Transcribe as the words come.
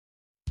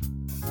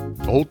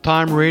Old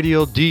Time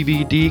Radio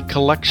DVD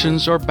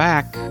collections are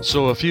back,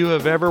 so if you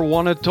have ever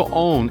wanted to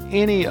own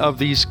any of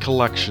these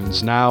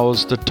collections,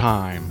 now's the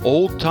time.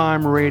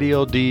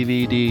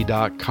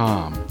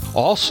 OldTimeRadioDVD.com.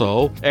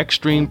 Also,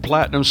 Extreme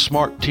Platinum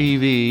Smart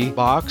TV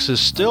box is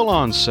still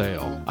on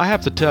sale. I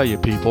have to tell you,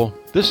 people,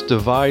 this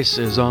device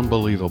is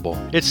unbelievable.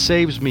 It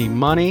saves me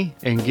money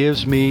and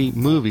gives me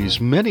movies.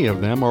 Many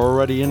of them are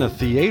already in the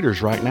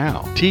theaters right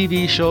now.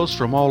 TV shows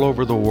from all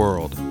over the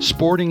world.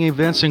 Sporting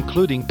events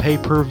including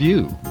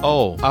pay-per-view.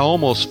 Oh, I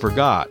almost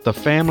forgot. The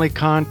family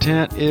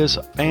content is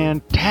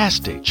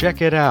fantastic.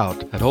 Check it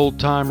out at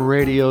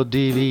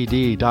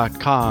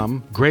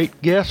OldTimeRadioDVD.com.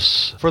 Great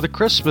gifts for the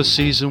Christmas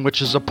season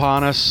which is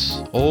upon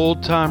us.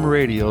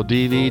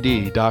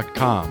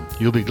 OldTimeRadioDVD.com.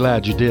 You'll be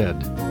glad you did.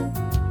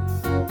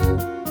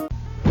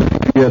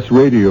 CBS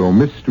Radio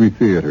Mystery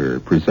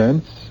Theater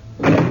presents...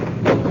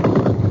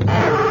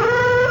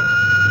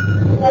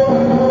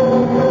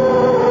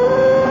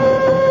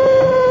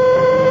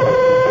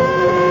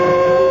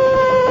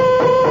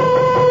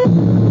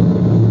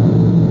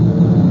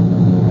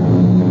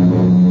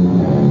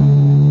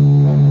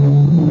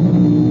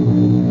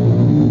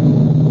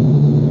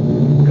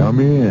 Come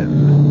in.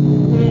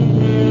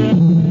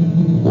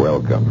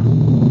 Welcome.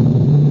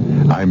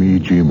 I'm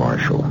E.G.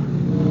 Marshall.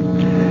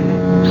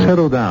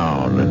 Settle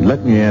down and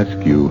let me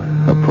ask you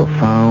a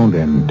profound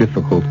and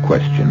difficult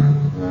question.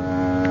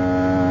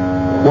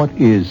 What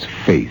is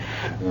faith?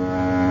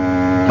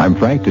 I'm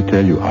frank to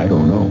tell you, I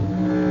don't know.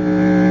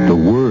 The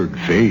word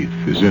faith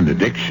is in the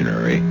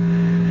dictionary,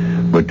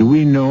 but do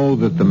we know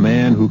that the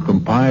man who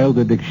compiled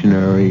the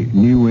dictionary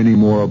knew any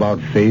more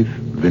about faith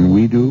than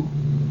we do?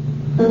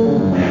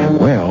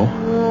 Well,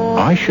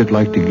 I should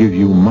like to give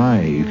you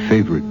my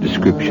favorite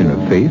description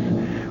of faith,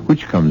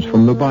 which comes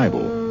from the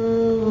Bible.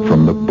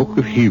 From the book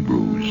of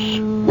Hebrews,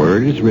 where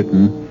it is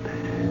written,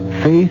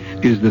 faith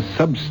is the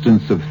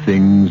substance of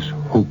things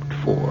hoped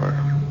for,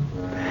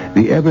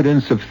 the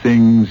evidence of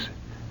things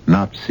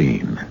not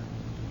seen.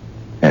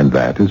 And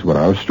that is what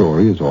our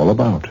story is all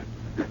about.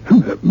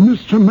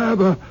 Mr.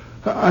 Mather,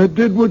 I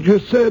did what you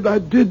said. I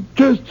did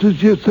just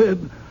as you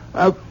said.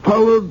 I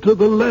followed to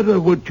the letter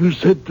what you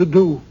said to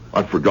do.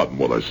 I've forgotten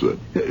what I said.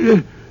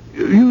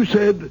 You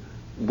said,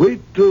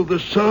 wait till the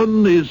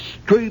sun is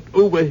straight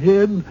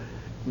overhead,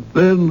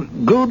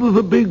 then go to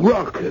the big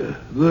rock,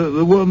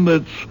 the one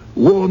that's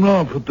worn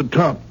off at the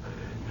top.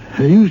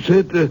 You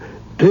said to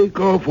take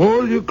off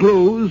all your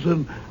clothes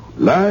and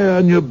lie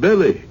on your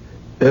belly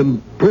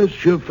and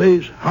press your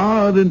face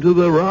hard into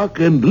the rock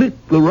and lick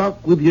the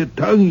rock with your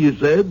tongue, you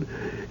said.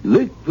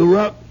 Lick the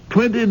rock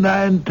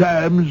 29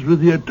 times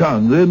with your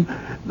tongue.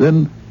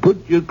 Then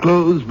put your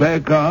clothes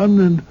back on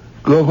and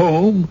go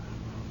home,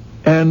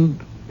 and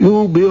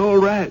you'll be all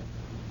right.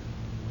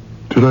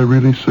 Did I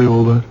really say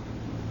all that?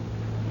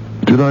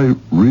 Did I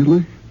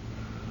really?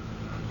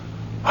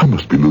 I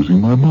must be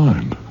losing my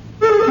mind.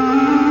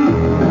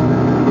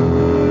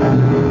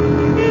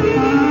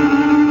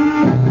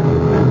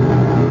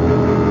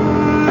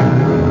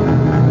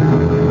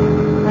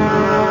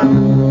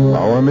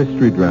 Our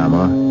mystery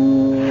drama,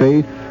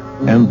 Faith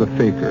and the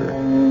Faker,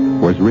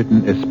 was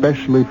written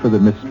especially for the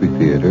Mystery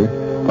Theater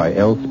by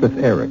Elspeth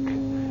Eric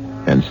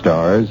and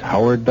stars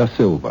Howard Da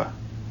Silva.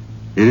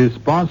 It is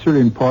sponsored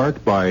in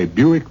part by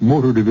Buick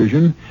Motor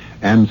Division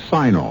and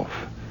Sign-Off,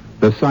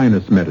 the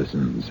sinus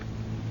medicines.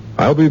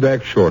 I'll be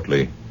back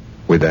shortly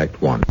with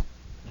Act One.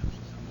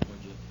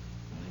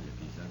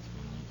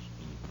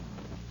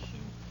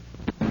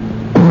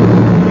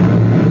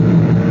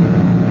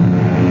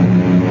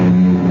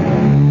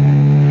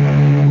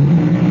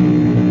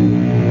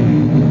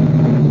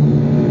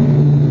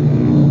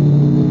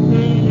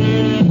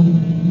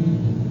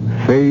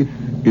 Faith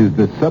is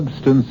the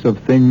substance of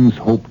things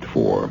hoped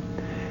for,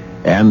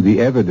 and the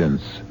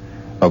evidence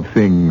of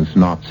things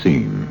not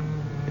seen.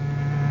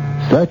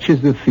 Such is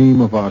the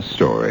theme of our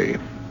story,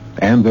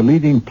 and the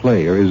leading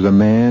player is a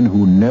man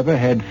who never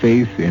had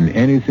faith in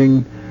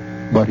anything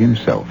but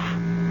himself,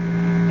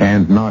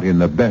 and not in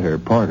the better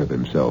part of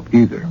himself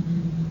either,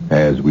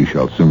 as we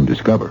shall soon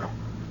discover.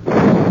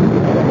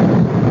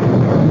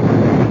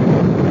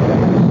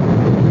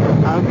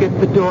 I'll get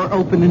the door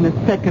open in a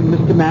second,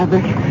 Mr.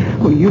 Mather.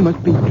 Oh, you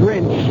must be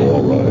drenched.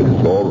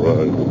 It's all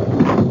right.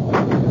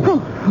 Oh,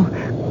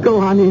 go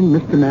on in,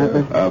 Mr.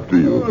 Mather. After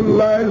you.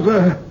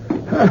 Eliza,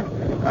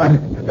 I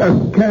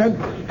can't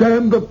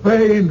stand the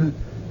pain.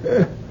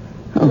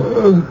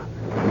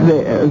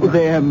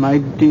 There, my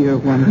dear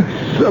one.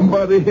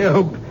 Somebody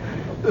help.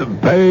 The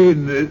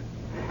pain.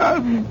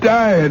 I'm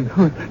dying.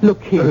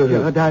 Look here,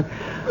 Judd.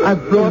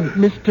 I've brought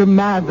Mr.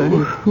 Mather.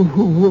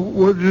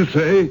 What'd you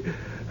say?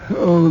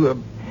 Oh, the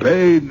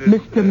pain.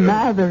 Mr.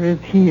 Mather is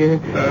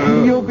here.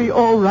 You'll be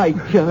all right,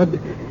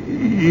 Judd.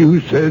 You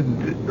said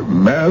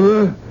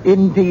Mather?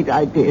 Indeed,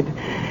 I did.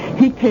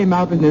 He came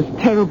out in this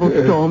terrible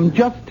storm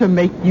just to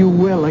make you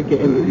well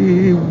again.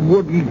 He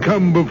wouldn't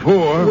come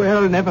before.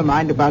 Well, never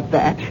mind about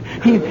that.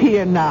 He's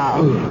here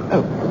now.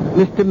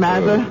 Mr.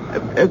 Mather,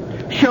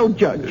 show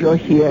Judd you're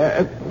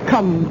here.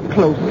 Come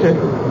closer.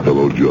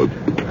 Hello, Judd.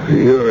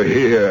 You're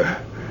here.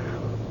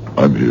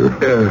 I'm here.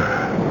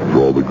 For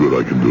all the good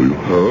I can do you.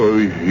 Oh,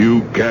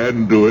 you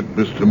can do it,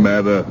 Mr.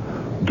 Mather.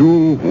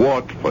 Do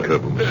what, for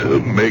heaven's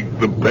sake? Make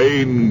the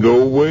pain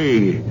go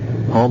away.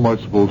 How am I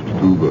supposed to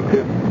do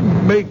that?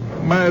 Make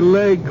my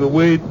leg the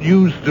way it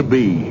used to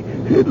be.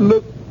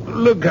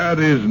 Look how it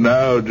is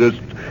now. Just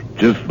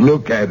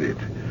look at it.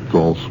 It's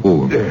all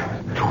swollen.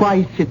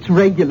 Twice its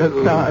regular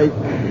size.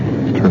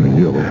 It's turning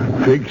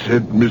yellow. Fix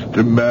it,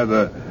 Mr.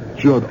 Mather.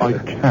 Judd, I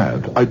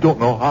can't. I don't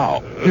know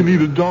how. You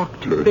need a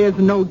doctor. There's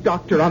no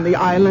doctor on the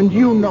island.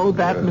 You know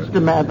that,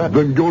 Mr. Mather.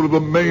 Then go to the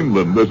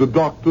mainland. There's a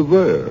doctor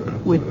there.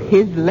 With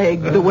his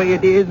leg the way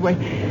it is,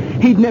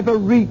 he'd never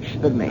reach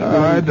the mainland.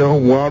 I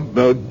don't want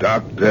no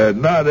doctor.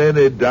 Not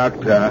any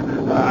doctor.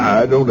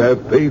 I don't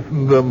have faith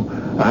in them.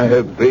 I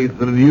have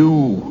faith in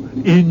you.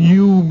 In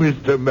you,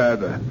 Mr.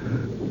 Mather.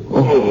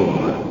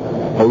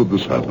 Oh, how did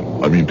this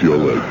happen? I mean, to your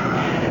leg.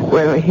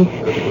 Well,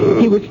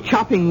 he was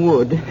chopping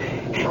wood.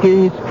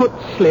 His foot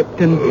slipped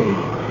and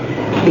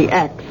the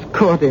axe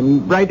caught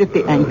him right at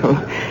the ankle.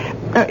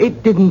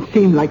 It didn't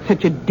seem like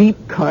such a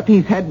deep cut.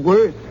 He's had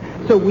worse.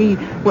 So we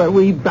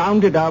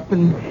bound it up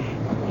and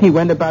he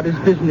went about his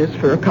business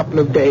for a couple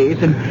of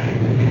days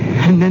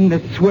and then the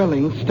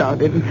swelling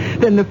started.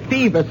 And then the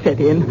fever set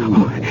in.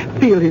 Oh,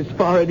 feel his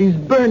forehead. He's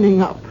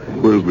burning up.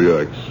 Where's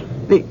the axe?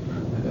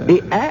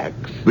 The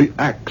axe? The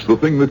axe, the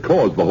thing that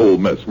caused the whole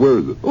mess. Where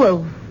is it?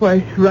 Well,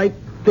 right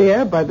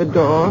there by the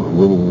door.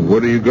 Well,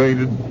 what are you going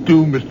to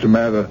do, Mr.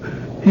 Mather?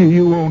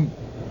 You won't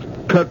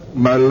cut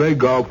my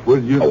leg off,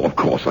 will you? Oh, of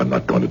course I'm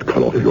not going to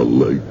cut off your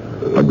leg.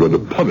 I'm going to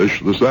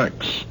punish this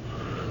axe.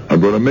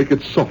 I'm going to make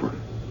it suffer.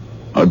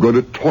 I'm going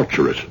to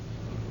torture it.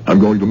 I'm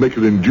going to make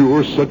it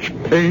endure such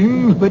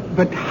pain.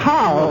 But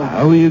how?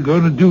 How are you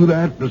going to do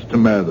that, Mr.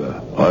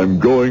 Mather? I'm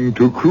going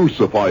to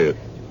crucify it.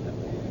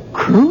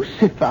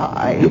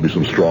 Crucify? Give me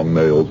some strong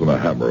nails and a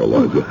hammer,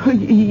 Eliza. Oh,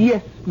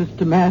 yes,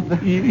 Mr. Mather.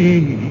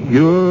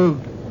 You're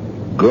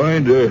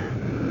going to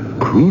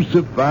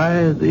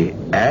crucify the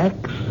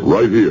axe?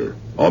 Right here,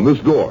 on this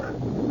door.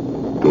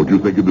 Don't you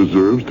think it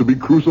deserves to be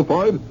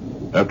crucified?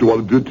 After what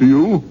it did to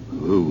you?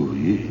 Oh,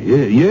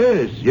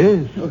 yes.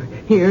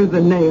 Here are the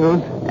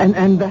nails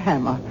and the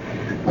hammer.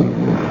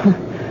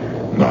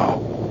 Now,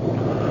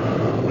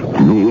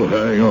 you'll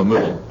hang on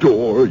this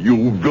door,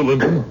 you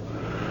villain.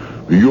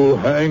 You'll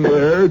hang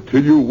there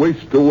till you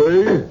waste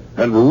away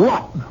and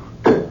rot.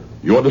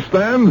 You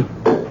understand?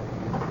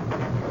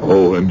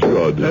 Oh, and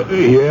Judd.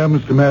 Yeah,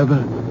 Mr.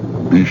 Mather?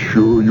 Be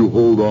sure you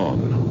hold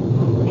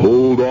on.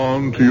 Hold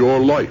on to your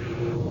life.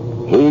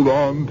 Hold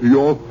on to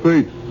your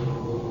faith.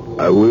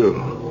 I will.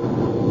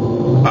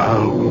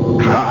 I'll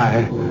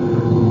try.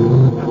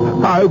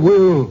 I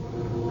will.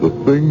 The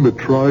thing that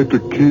tried to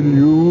kill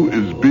you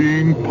is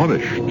being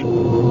punished.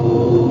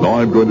 Now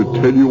I'm going to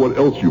tell you what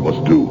else you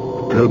must do.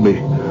 Tell me.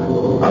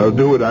 I'll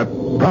do it. I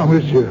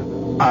promise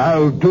you.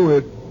 I'll do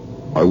it.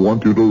 I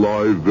want you to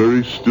lie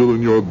very still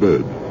in your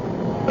bed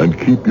and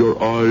keep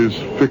your eyes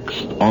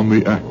fixed on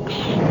the axe.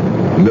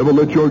 Never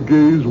let your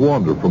gaze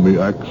wander from the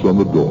axe on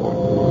the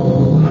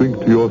door. Think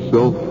to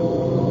yourself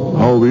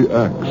how the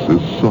axe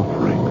is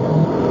suffering.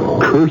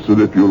 Curse it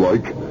if you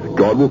like.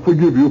 God will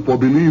forgive you, for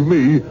believe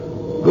me,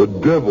 the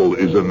devil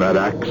is in that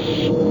axe.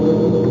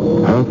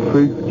 Have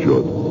faith,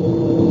 Judd.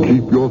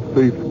 Keep your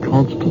faith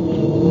constant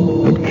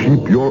and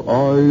keep your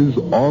eyes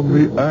on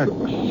the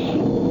axe.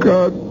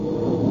 God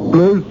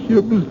bless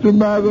you, Mr.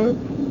 Mather.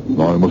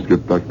 Now I must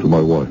get back to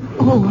my wife.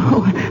 Oh,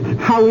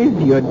 how is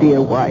your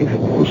dear wife?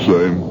 The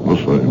same.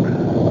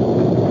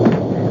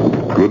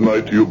 Good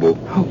night to you both.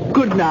 Oh,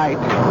 good night.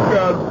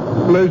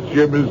 God bless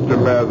you, Mr.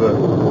 Mather.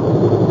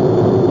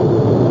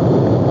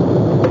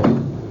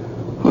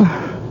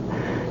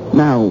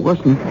 Now,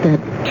 wasn't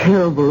that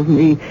terrible of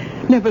me,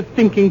 never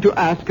thinking to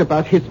ask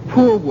about his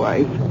poor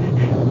wife,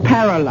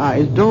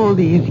 paralyzed all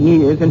these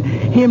years, and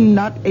him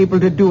not able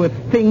to do a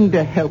thing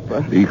to help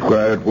her. Be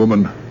quiet,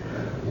 woman.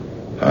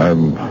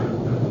 I'm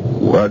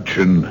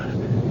watching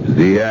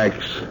the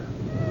axe.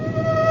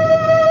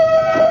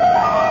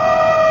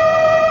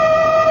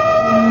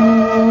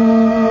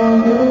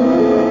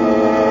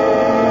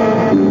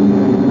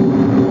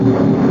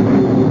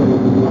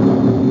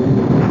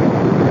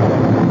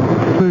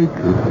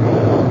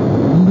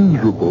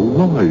 Miserable,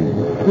 lying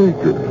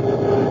faker.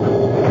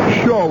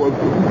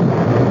 Charlatan.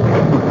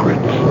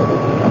 Hypocrite.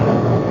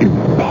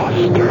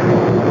 Imposter.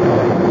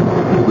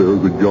 If there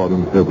is a God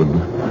in heaven,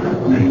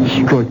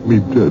 he'd strike me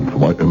dead for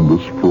my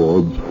endless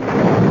frauds.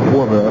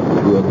 One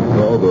after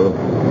another.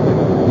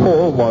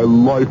 All my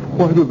life,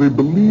 why do they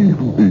believe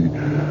me?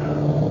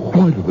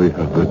 Why do they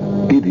have that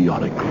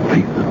idiotic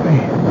faith in me?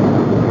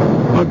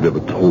 I've never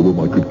told them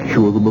I could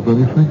cure them of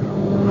anything.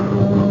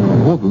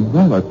 More than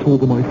that, I told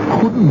them I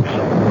couldn't.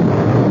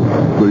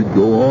 They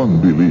go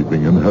on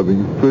believing and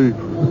having faith.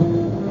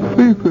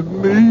 Faith in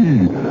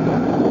me.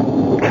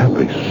 Can't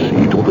they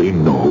see? Don't they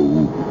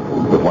know?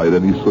 If I had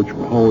any such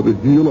power to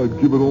heal, I'd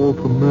give it all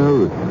to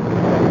Mary.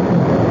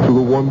 To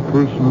the one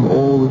person in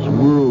all this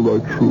world I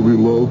truly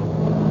love.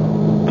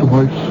 To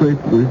my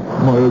saintly,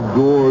 my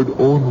adored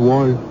own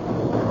wife.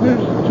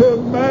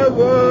 Mr.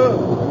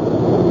 Mather!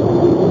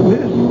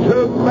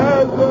 Mr.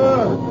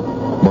 Mather!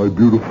 My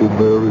beautiful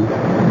Mary,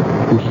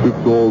 who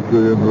sits all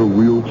day in her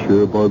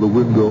wheelchair by the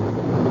window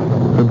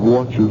and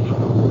watches.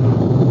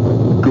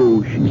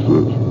 Go, she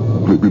says.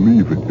 They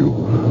believe in you.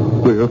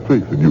 They have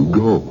faith in you.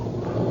 Go.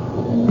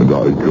 And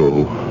I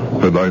go.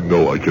 And I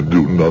know I can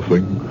do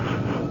nothing.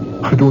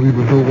 I don't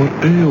even know what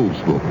ails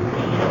them.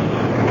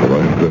 But I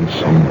invent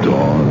some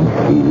darn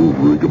fool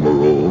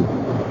rigmarole.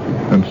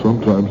 And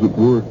sometimes it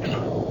works.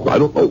 I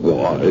don't know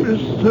why.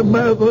 Mr.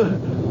 Mather,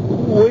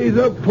 wait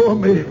up for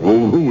me.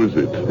 Oh, who is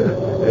it?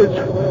 It's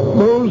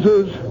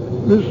Moses,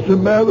 Mr.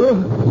 Mather.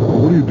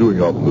 What are you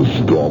doing out in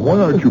the storm? Why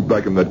aren't you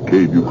back in that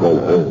cave you call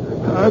home?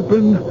 I've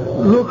been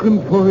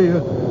looking for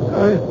you.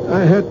 I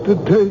had to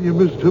tell you,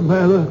 Mr.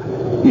 Mather.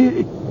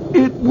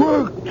 It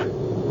worked.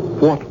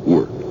 What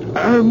worked?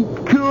 I'm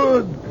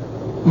cured.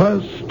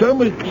 My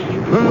stomach's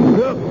firmed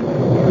up.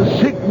 The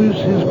sickness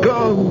is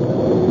gone.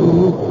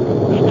 Oh,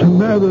 Mr.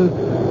 Mather,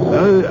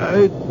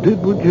 I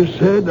did what you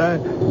said. I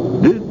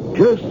did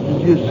just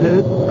as you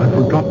said. I've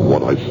forgotten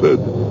what I said.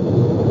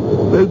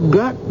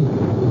 Forgotten?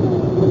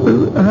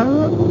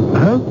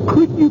 How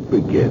could you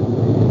forget?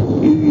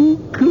 You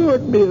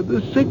cured me of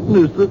the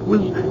sickness that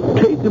was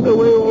taking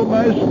away all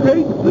my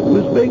strength, that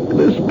was making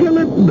a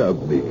skeleton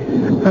of me.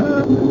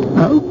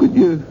 How could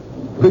you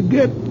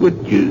forget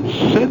what you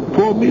said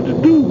for me to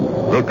do?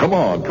 Well, come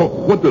on.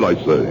 What did I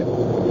say?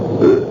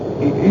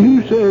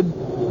 You said,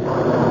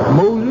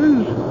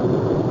 Moses,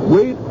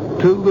 wait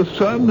till the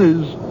sun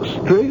is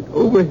straight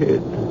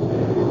overhead.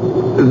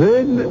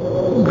 Then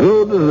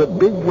go to the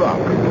big rock,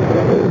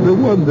 the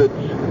one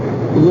that's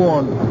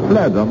worn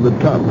flat on the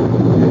top.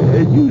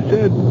 And you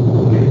said,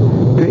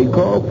 take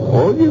off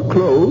all your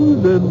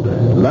clothes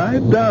and lie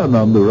down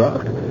on the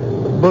rock,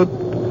 but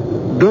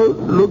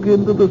don't look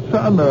into the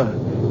sun or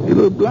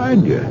it'll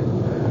blind you.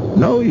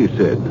 No, you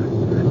said,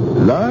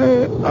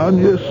 lie on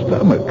your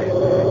stomach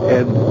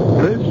and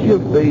press your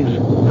face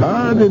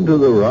hard into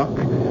the rock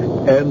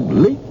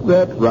and lick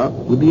that rock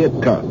with your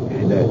tongue.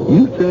 Now,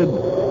 you said,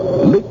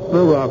 lick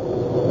the rock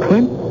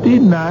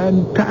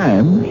 29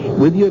 times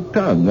with your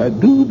tongue. Now,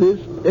 do this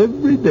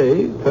every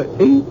day for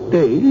 8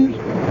 days,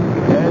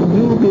 and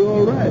you'll be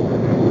all right.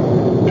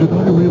 Did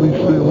I really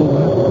say all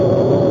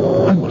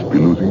that? I must be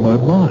losing my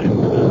mind.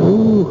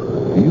 Oh,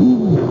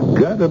 you've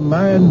got a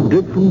mind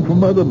different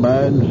from other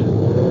minds.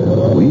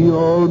 We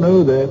all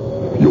know that.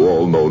 You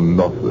all know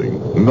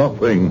nothing.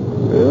 Nothing.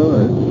 Well,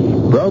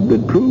 that's probably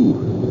true.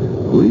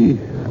 We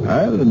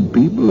island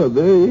people are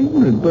very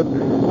ignorant, but,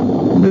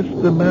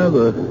 Mr.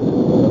 Mather,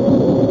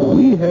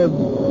 we have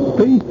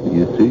faith,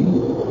 you see,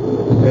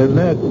 and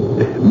that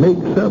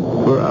makes up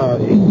for our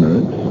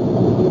ignorance.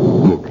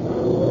 Look,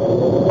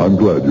 I'm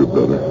glad you're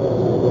better.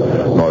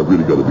 Now, I've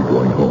really got to be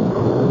going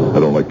home. I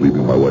don't like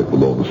leaving my wife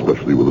alone,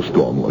 especially with a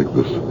storm like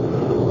this.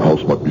 The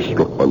house might be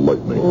struck by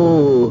lightning.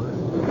 Oh,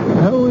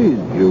 how is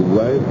your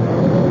wife?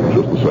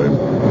 Just the same.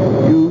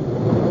 You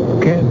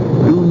can't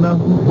do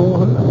nothing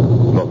for her?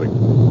 Nothing.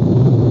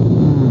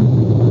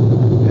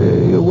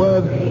 Your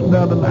wife's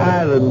not an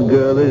island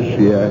girl, is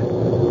she? I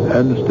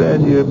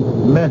understand you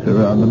met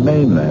her on the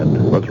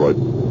mainland. That's right.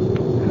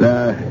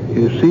 Now,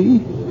 you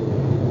see,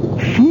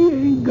 she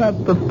ain't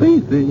got the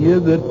faith in you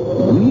that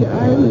we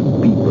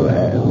island people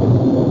have.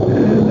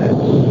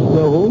 That's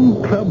the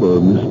whole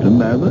trouble, Mr.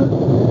 Mather.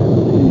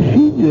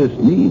 She just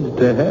needs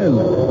to have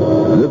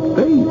the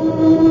faith.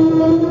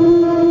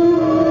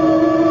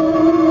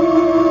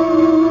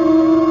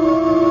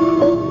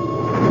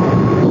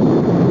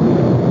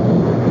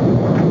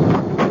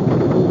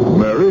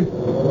 Mary?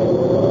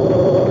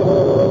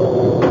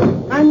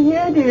 I'm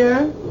here,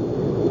 dear.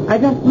 I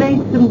just made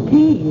some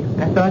tea.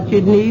 I thought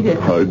you'd need it.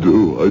 I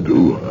do.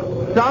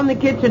 It's on the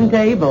kitchen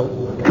table.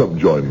 Come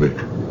join me.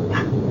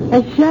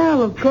 I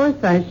shall, of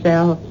course I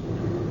shall.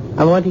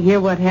 I want to hear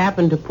what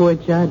happened to poor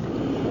Judd.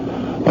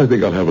 I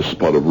think I'll have a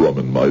spot of rum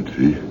in my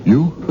tea.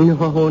 You?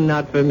 No,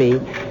 not for me.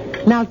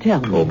 Now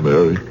tell me. Oh,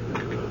 Mary.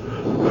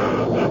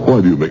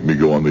 Why do you make me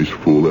go on these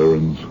fool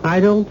errands? I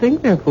don't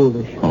think they're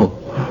foolish. Oh,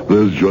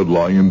 there's Judd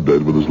lying in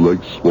bed with his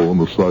legs swollen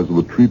the size of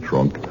a tree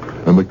trunk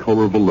and the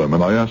color of a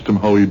lemon. I asked him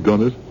how he'd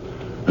done it,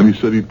 and he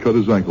said he'd cut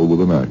his ankle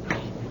with an axe.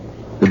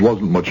 It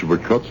wasn't much of a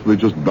cut, so they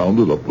just bound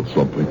it up with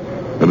something.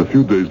 And a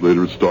few days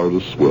later, it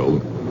started to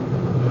swell.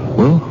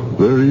 Well,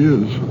 there he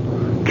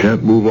is.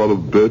 Can't move out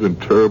of bed in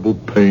terrible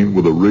pain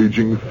with a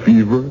raging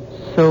fever.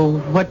 So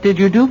what did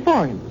you do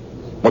for him?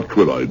 What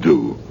could I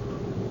do?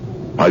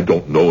 I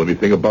don't know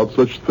anything about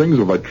such things.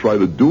 If I tried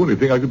to do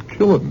anything, I could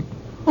kill him.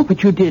 Oh,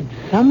 but you did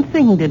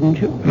something, didn't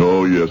you?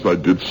 Oh, yes, I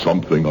did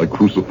something. I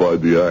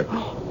crucified the axe.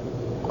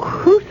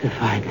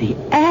 Crucified the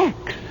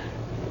axe?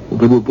 Well,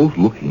 they were both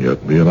looking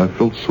at me, and I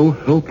felt so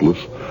helpless.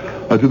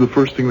 I did the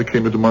first thing that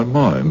came into my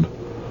mind.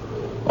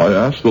 I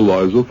asked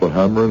Eliza for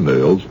hammer and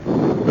nails,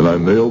 and I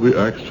nailed the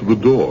axe to the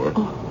door.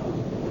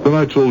 Oh. Then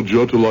I told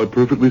Joe to lie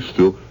perfectly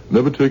still,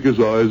 never take his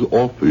eyes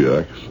off the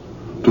axe,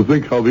 to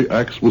think how the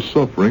axe was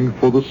suffering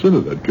for the sin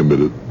it had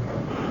committed.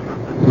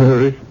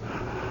 Mary,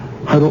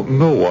 I don't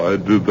know why I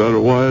did that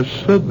or why I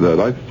said that.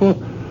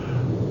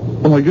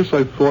 I guess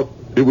I thought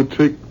it would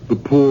take the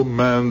poor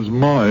man's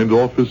mind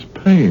off his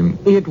pain.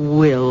 It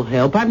will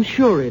help. I'm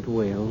sure it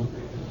will.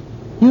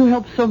 You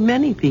help so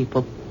many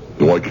people.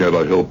 Why can't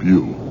I help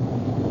you?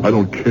 I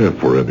don't care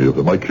for any of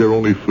them. I care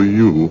only for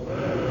you.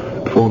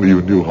 If only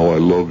you knew how I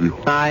love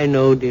you. I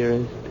know,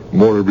 dearest.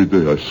 More every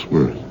day, I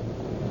swear it.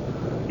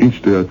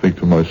 Each day I think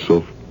to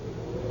myself,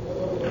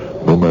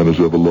 no man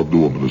has ever loved a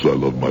woman as I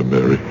love my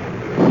Mary.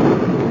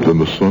 Then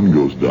the sun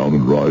goes down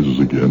and rises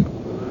again.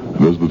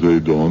 And as the day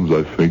dawns,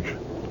 I think,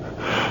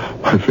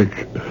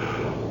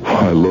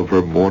 I love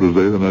her more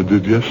today than I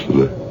did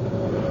yesterday.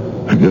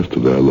 And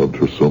yesterday I loved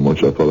her so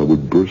much I thought I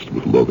would burst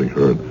with loving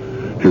her.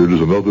 And here it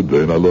is another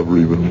day and I love her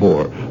even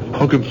more.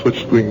 How can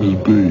such things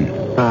be?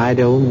 I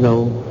don't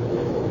know.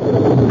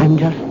 I'm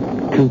just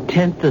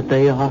content that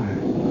they are.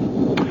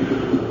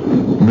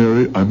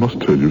 Mary, I must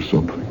tell you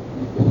something.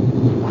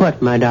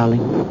 What, my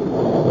darling?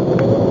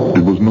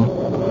 It was not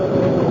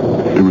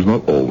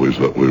always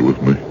that way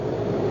with me.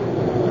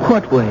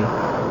 What way?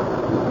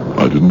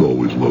 I didn't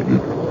always love you.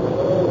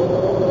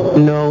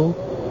 No.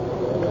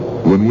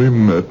 When we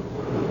met,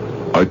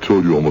 I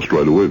told you almost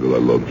right away that I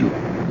loved you.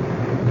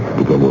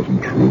 But that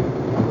wasn't true.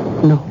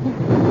 No.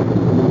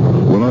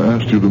 When I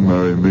asked you to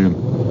marry me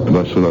and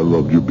I said I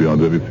loved you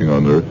beyond anything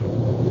on earth,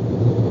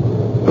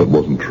 that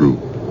wasn't true.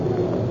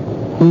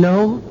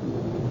 No.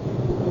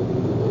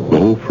 The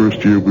whole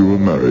first year we were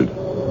married,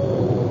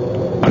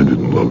 I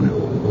didn't love you.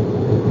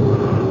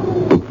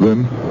 But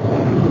then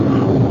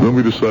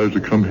we decided to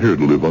come here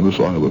to live on this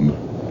island.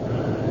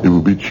 It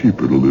would be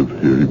cheaper to live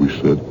here, we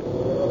said.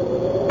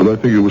 But I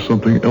think it was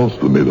something else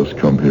that made us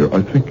come here.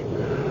 I think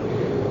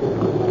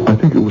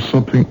it was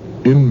something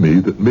in me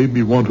that made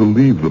me want to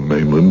leave the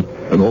mainland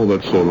and all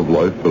that sort of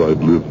life that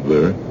I'd lived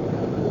there,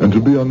 and to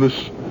be on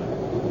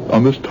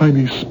this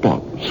tiny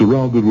spot,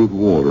 surrounded with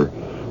water,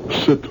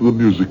 set to the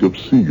music of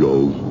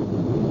seagulls.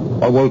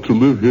 I wanted to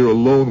live here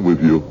alone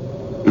with you.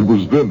 It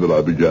was then that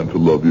I began to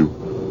love you,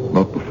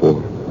 not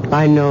before.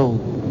 I know.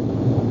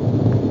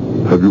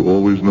 Have you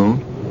always known?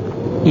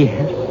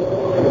 Yes.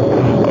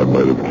 I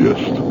might have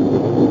guessed.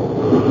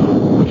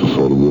 That's the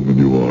sort of woman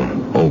you are.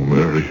 Oh,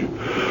 Mary.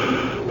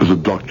 There's a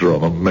doctor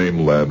on the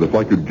mainland. If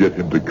I could get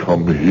him to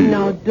come here.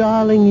 Now,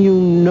 darling, you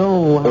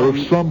know how... Or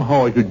if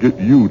somehow I could get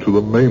you to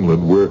the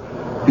mainland where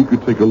he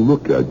could take a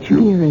look at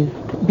you.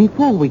 Dearest,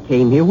 before we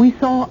came here, we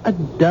saw a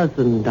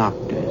dozen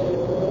doctors.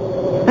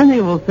 And they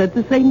all said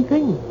the same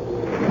thing.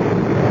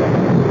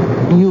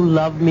 You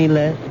love me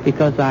less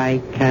because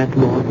I can't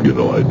walk? You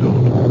know I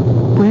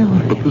don't. Well...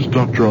 But this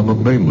doctor on the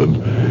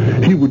mainland,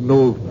 he would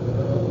know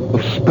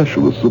of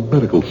specialists, of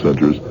medical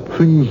centers.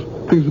 Things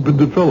have been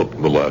developed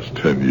in the last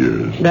 10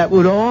 years. That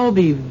would all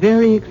be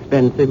very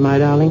expensive, my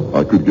darling.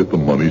 I could get the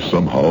money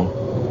somehow.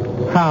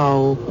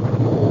 How?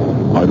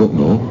 I don't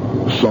know.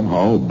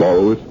 Somehow,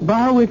 borrow it.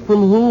 Borrow it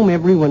from whom?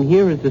 Everyone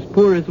here is as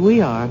poor as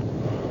we are.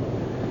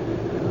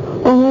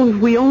 Oh,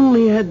 if we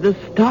only had the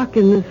stock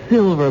in the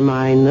silver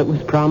mine that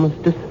was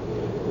promised us.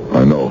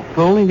 I know. If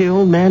only the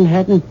old man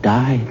hadn't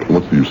died.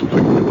 What's the use of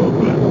thinking about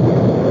that?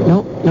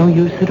 No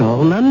use at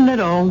all. None at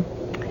all.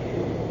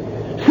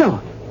 So,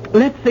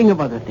 let's think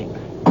of other things.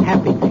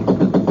 Happy things.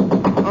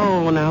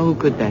 Oh, now, who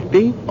could that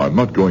be? I'm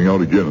not going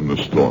out again in this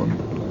storm.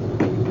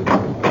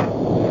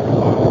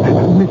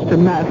 Mr.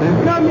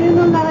 Mather. Come in,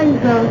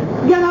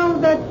 Eliza. Get out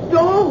of that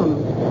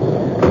storm.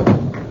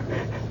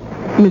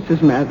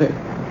 Mrs. Mather.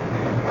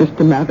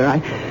 Mr. Mather,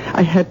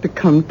 I had to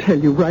come tell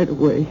you right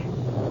away.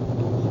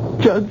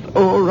 Judd's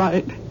all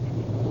right.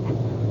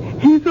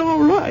 He's all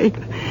right.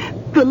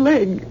 The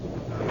leg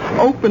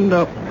opened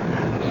up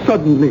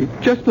suddenly,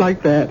 just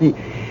like that.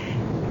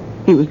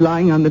 He was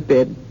lying on the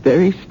bed,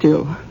 very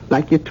still,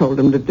 like you told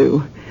him to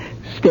do,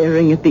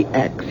 staring at the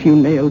axe you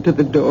nailed to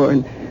the door,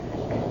 and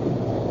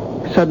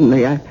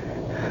suddenly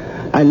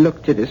I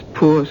looked at his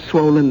poor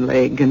swollen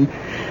leg, and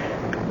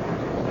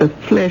the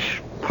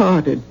flesh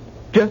parted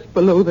just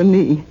below the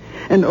knee,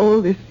 and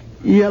all this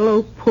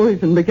yellow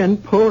poison began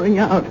pouring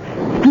out.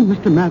 And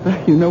Mr.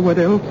 Mather, you know what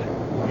else?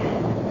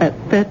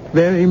 At that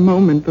very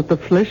moment that the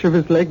flesh of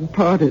his leg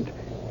parted,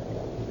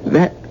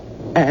 that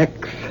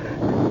axe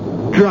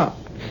dropped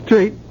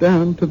straight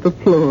down to the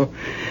floor.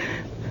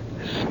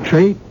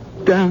 Straight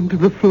down to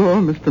the floor,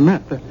 Mr.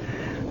 Mather.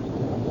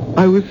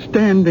 I was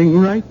standing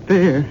right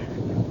there,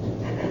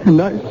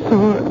 and I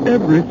saw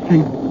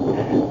everything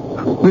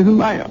with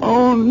my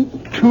own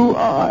 2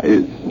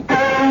 eyes.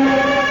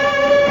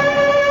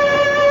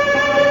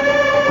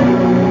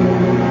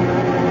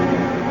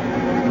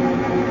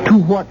 To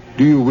what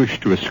do you wish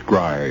to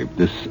ascribe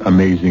this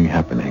amazing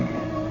happening?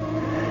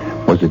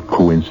 Was it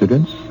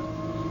coincidence?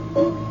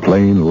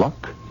 Plain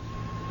luck?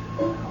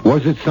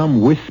 Was it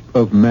some wisp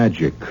of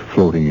magic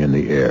floating in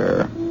the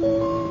air?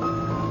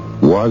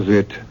 Was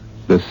it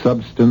the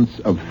substance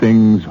of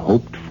things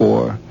hoped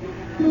for?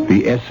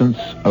 The essence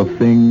of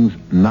things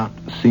not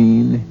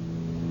seen?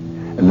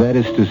 That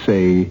is to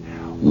say,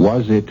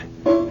 was it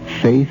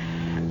faith?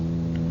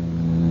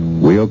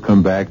 We'll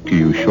come back to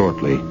you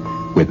shortly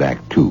with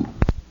Act 2.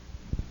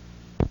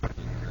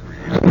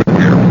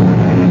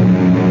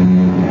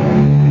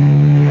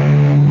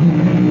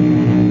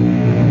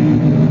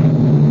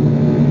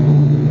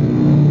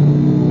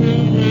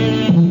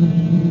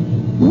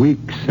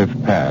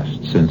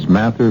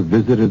 Mather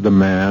visited the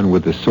man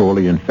with the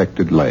sorely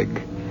infected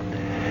leg.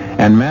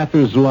 And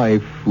Mather's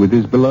life with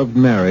his beloved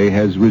Mary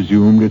has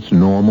resumed its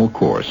normal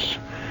course.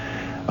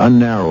 A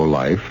narrow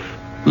life,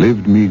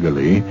 lived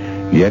meagerly,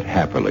 yet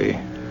happily,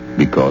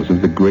 because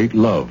of the great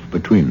love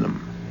between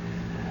them.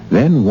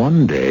 Then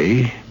one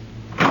day...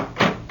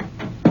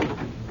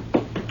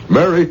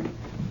 Mary?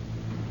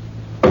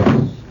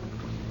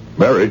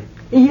 Mary?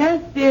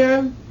 Yes,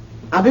 dear.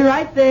 I'll be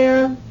right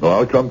there. No,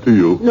 I'll come to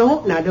you.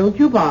 No, now don't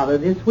you bother.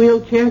 This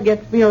wheelchair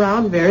gets me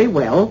around very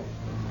well.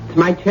 It's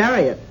my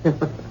chariot.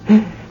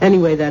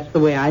 Anyway, that's the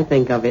way I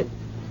think of it.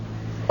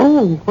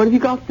 Oh, what have you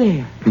got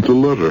there? It's a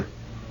letter.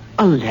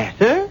 A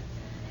letter?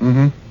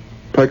 Mm-hmm.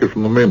 Packet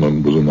from the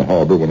mainland was in the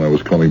harbor when I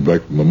was coming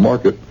back from the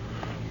market.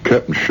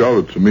 Captain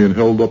shouted to me and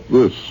held up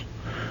this.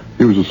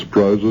 He was as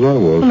surprised as I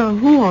was. Now,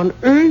 who on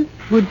earth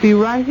would be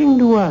writing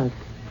to us?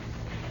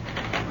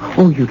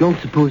 Oh, you don't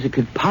suppose it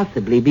could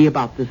possibly be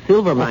about the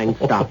silver mine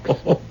stocks?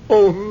 Oh,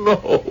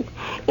 no.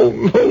 Oh,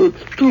 no,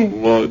 it's too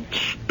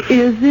much.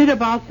 Is it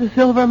about the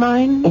silver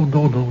mine? Oh,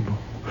 no.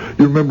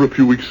 You remember a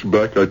few weeks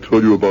back I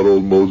told you about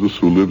old Moses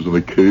who lives in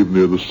a cave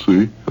near the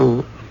sea?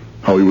 Oh.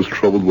 How he was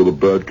troubled with a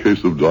bad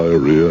case of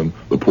diarrhea, and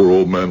the poor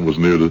old man was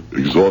near to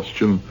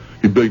exhaustion.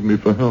 He begged me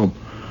for help.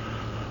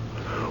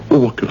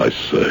 Well, what could I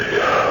say?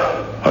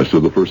 I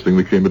said the first thing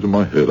that came into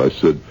my head. I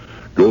said,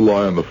 go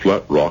lie on the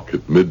flat rock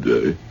at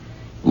midday.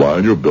 Lie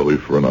on your belly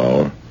for an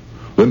hour.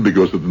 Then,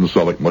 because it didn't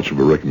sound like much of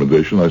a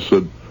recommendation, I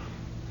said,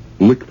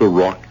 lick the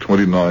rock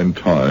 29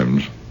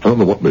 times. I don't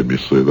know what made me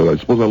say that. I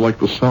suppose I liked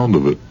the sound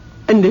of it.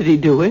 And did he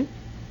do it?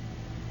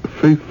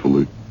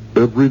 Faithfully,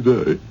 every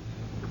day.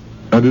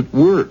 And it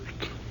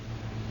worked.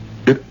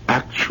 It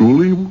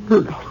actually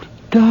worked.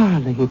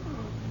 Darling.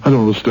 I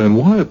don't understand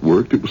why it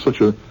worked. It was such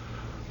an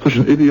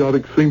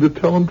idiotic thing to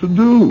tell him to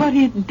do. But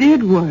it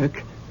did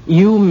work.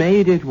 You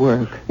made it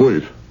work.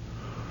 Wait.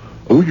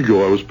 A week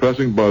ago, I was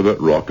passing by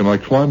that rock, and I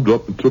climbed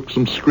up and took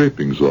some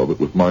scrapings of it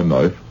with my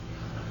knife,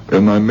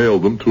 and I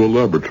mailed them to a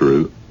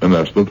laboratory and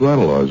asked them to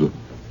analyze it.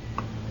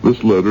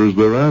 This letter is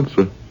their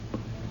answer.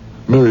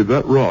 Mary,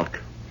 that rock,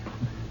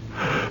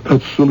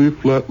 that silly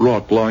flat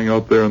rock lying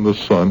out there in the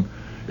sun,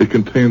 it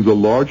contains a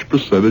large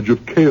percentage of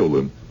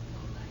kaolin.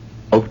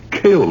 Of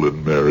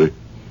kaolin, Mary.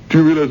 Do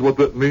you realize what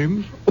that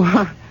means?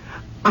 Well,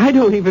 I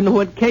don't even know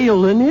what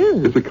kaolin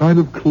is. It's a kind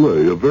of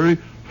clay, a very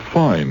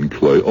fine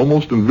clay,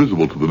 almost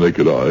invisible to the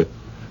naked eye,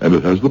 and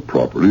it has the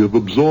property of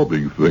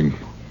absorbing things.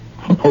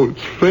 Oh,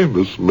 it's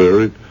famous,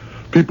 Mary.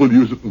 People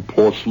use it in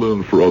porcelain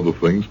and for other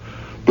things,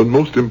 but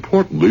most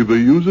importantly, they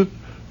use it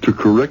to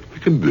correct the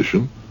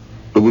condition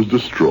that was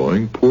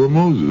destroying poor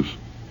Moses.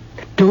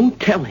 Don't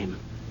tell him.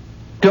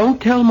 Don't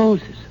tell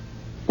Moses.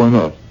 Why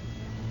not?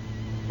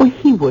 Well,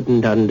 he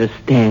wouldn't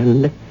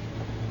understand.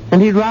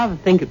 And he'd rather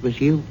think it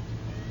was you.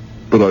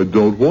 But I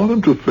don't want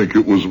him to think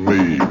it was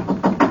me.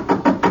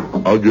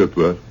 I'll get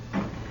that.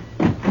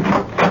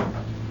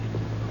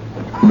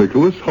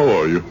 Nicholas, how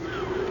are you?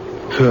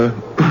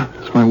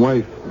 It's my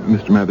wife,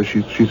 Mr. Mather.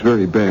 She's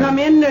very bad. Come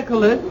in,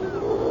 Nicholas.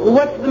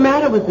 What's the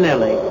matter with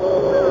Nellie?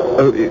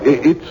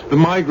 It's the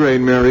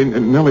migraine, Mary.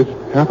 Nellie's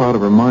half out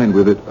of her mind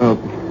with it.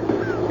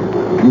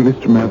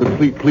 Mr. Mather,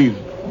 please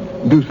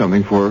do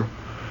something for her.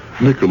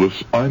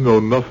 Nicholas, I know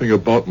nothing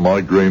about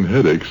migraine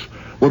headaches.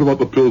 What about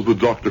the pills the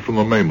doctor from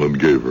the mainland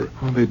gave her?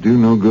 Well, they do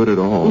no good at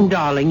all.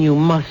 Darling, you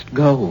must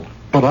go.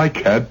 But I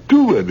can't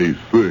do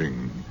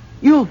anything.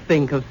 You'll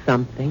think of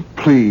something.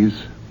 Please,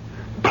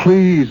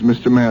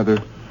 Mr.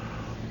 Mather.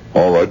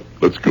 All right,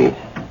 let's go.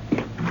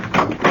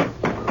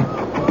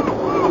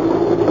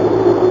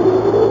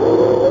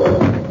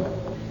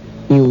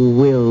 You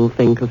will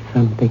think of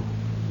something.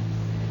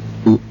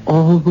 You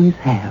always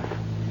have.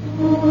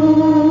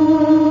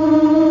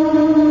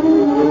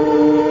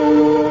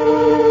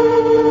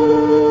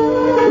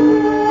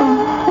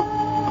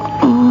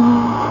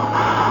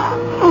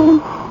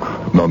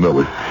 Now,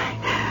 Nellie,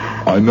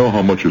 I know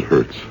how much it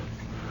hurts.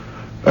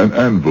 An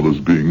anvil is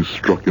being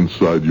struck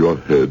inside your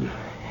head.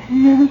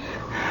 Yes,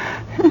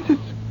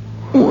 it's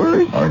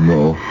worse. I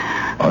know.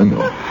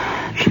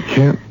 She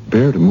can't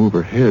bear to move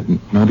her head,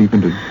 not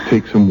even to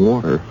take some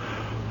water.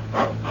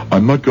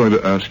 I'm not going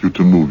to ask you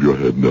to move your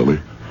head,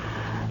 Nellie.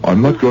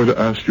 I'm not going to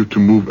ask you to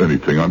move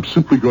anything. I'm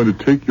simply going to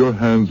take your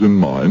hands in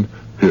mine.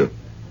 Here.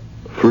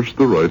 First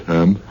the right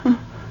hand,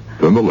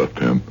 then the left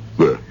hand.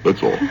 There,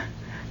 that's all.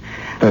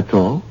 That's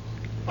all?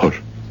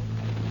 Hush.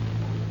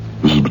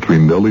 This is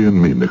between Nellie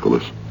and me,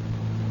 Nicholas.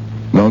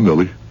 Now,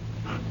 Nellie,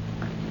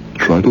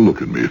 try to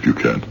look at me if you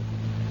can.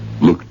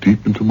 Look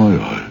deep into my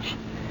eyes.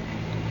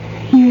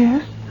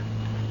 Yes?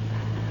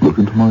 Look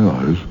into my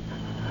eyes,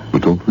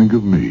 but don't think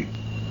of me.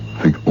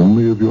 Think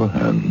only of your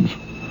hands.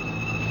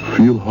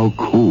 Feel how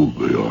cold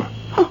they are.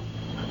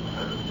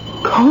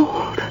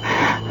 Cold.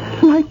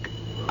 Like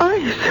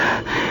ice.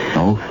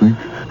 Now think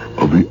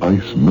of the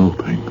ice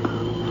melting.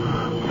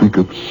 Think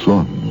of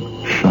sun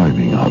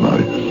shining on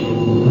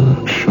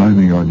ice.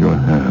 Shining on your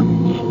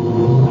hands.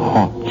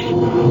 Hot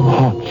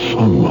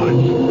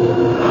sunlight.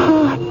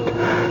 Hot.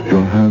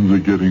 Your hands are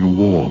getting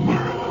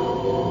warmer.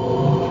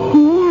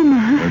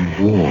 Warmer. And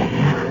warmer.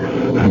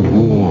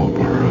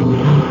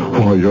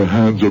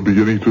 hands are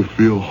beginning to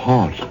feel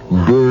hot,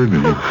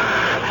 burning.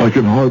 I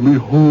can hardly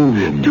hold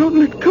them. Don't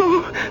let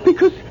go,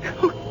 because...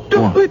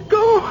 don't let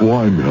go.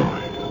 Why,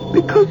 Nellie?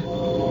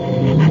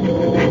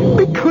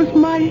 Because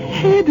my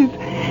head is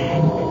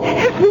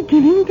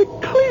beginning to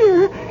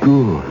clear.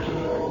 Good.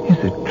 Is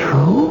it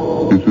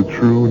true? Is it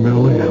true,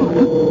 Nellie?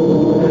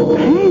 The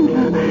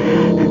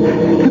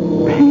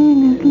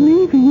pain is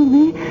leaving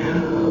me.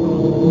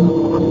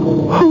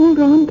 Hold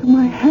on to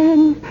my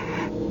hands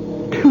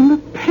till the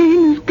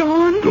pain is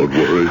gone. Don't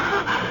worry.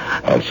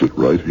 I'll sit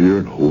right here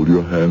and hold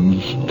your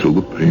hands till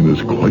the pain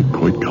is quite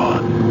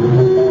gone.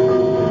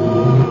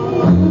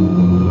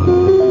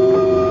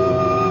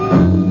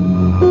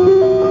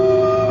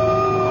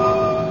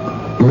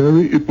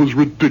 Mary, it was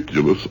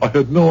ridiculous. I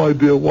had no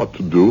idea what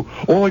to do.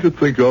 All I could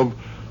think of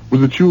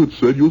was that you had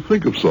said you'll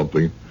think of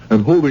something,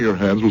 and holding her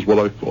hands was what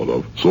I thought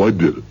of, so I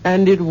did it.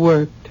 And it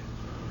worked.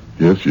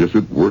 Yes,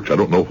 it worked. I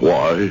don't know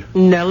why.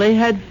 Nellie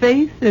had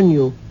faith in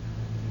you.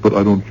 But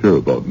I don't care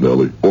about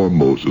Nellie, or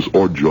Moses,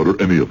 or Judd, or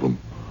any of them.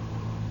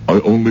 I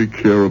only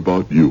care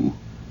about you.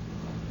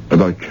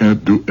 And I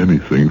can't do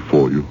anything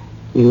for you.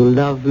 You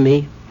love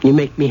me. You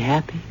make me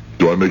happy.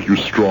 Do I make you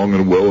strong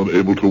and well and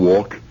able to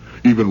walk?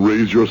 Even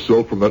raise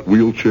yourself from that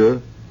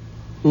wheelchair?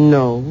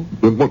 No.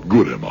 Then what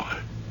good am I?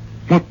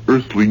 What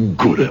earthly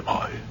good am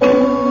I?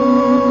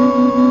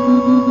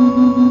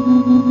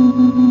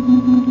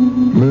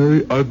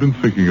 Mary, I've been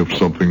thinking of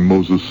something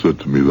Moses said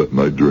to me that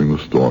night during the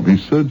storm. He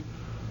said,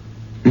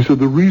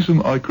 the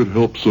reason I could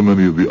help so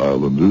many of the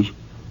islanders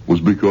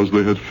was because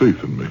they had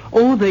faith in me.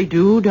 Oh, they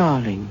do,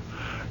 darling.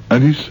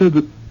 And he said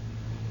that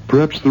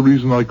perhaps the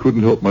reason I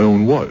couldn't help my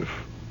own wife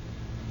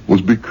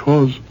was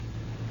because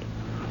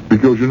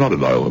you're not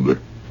an islander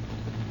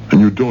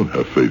and you don't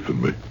have faith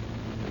in me.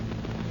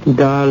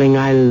 Darling,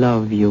 I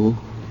love you.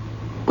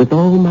 With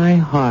all my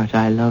heart,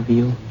 I love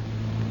you.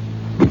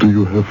 But do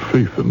you have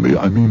faith in me?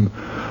 I mean,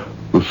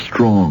 the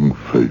strong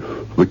faith,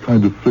 the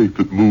kind of faith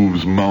that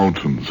moves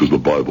mountains, as the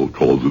Bible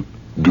calls it.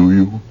 Do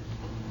you?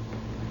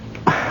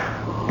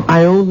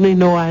 I only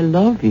know I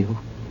love you.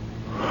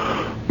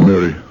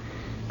 Mary,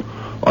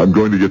 I'm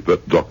going to get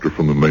that doctor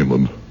from the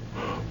mainland.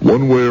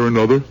 One way or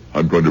another,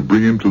 I'm going to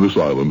bring him to this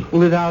island.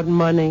 Without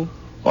money.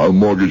 I'll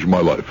mortgage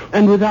my life.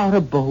 And without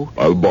a boat.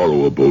 I'll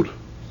borrow a boat.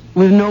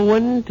 With no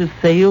one to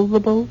sail the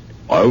boat?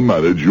 I'll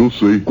manage, you'll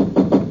see.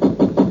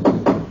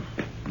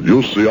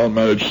 You'll see, I'll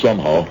manage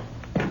somehow.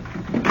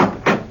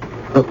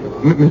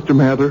 Mr.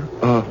 Mather,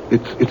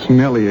 it's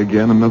Nellie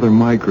again, another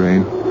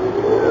migraine.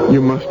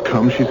 You must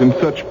come. She's in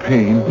such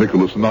pain.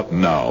 Nicholas, not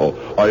now.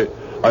 I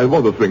have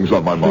other things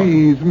on my mind.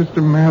 Please,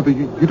 Mr. Mather,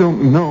 you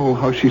don't know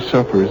how she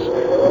suffers.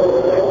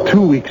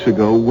 2 weeks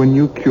ago, when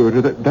you cured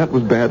her, that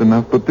was bad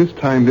enough, but this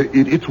time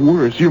it's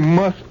worse. You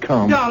must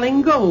come.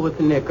 Darling, go with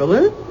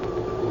Nicholas.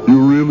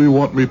 You really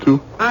want me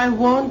to? I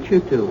want you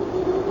to.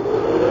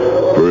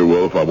 Very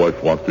well, if my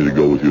wife wants me to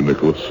go with you,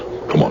 Nicholas.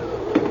 Come on.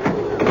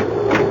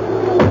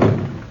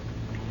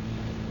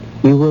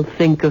 You will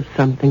think of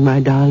something, my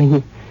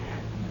darling.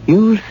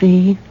 You'll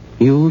see.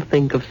 You'll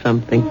think of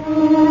something.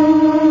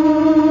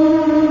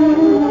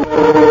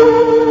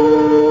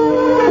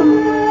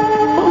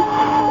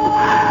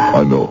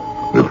 I know.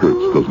 It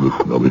hurts, doesn't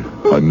it, Nellie?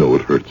 I know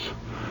it hurts.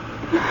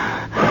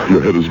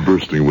 Your head is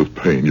bursting with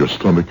pain. Your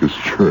stomach is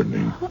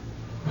churning.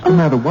 Mr.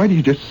 Mather, why do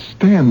you just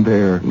stand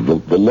there?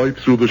 The light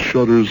through the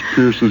shutters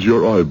pierces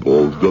your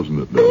eyeballs, doesn't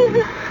it,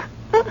 Nellie?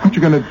 Aren't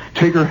you going to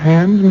take her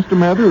hands, Mr.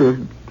 Mather, or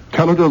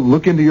tell her to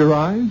look into your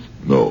eyes?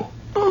 No.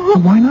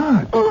 Why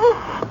not?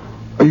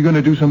 Are you going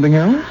to do something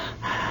else?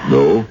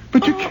 No.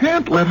 But you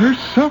can't let her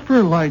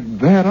suffer like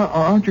that.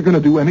 Aren't you going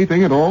to do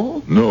anything at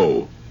all?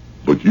 No.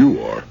 But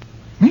you are.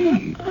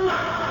 Me?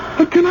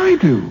 What can I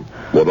do?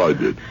 What I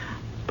did.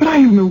 But I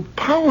have no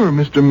power,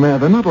 Mr.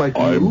 Mather, not like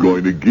you. I'm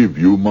going to give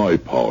you my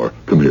power.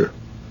 Come here.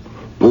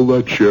 Pull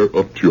that chair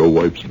up to your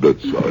wife's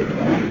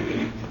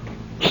bedside.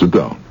 Sit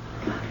down.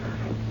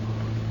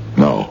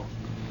 Now,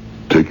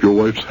 take your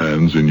wife's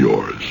hands in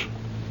yours.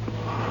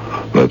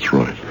 That's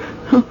right.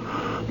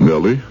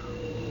 Nellie,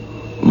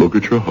 look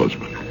at your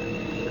husband.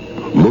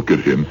 Look at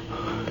him.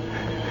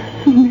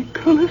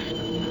 Nicholas.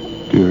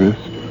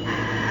 Dearest.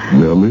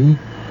 Nellie,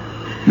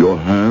 your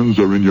hands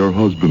are in your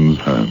husband's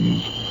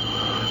hands.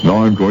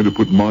 Now I'm going to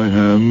put my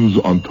hands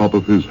on top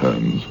of his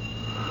hands.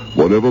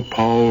 Whatever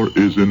power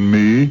is in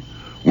me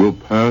will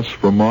pass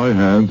from my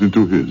hands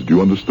into his. Do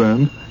you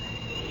understand?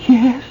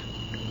 Yes.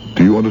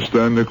 Do you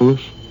understand, Nicholas?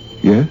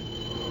 Yes?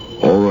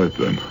 All right,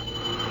 then.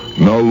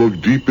 Now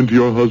look deep into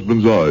your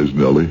husband's eyes,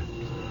 Nellie.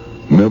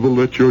 Never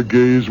let your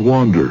gaze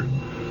wander.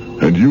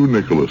 And you,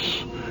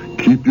 Nicholas,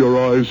 keep your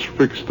eyes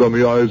fixed on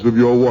the eyes of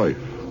your wife.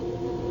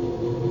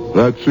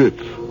 That's it.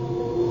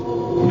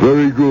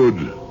 Very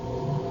good.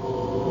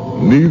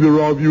 Neither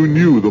of you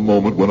knew the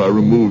moment when I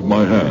removed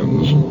my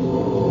hands.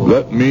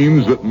 That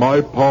means that my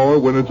power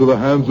went into the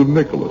hands of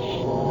Nicholas.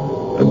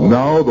 And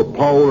now the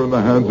power in the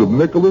hands of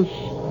Nicholas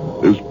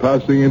is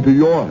passing into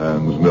your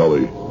hands,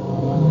 Nellie.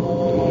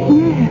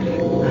 Yes.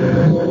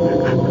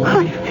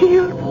 I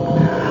feel...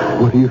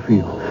 What do you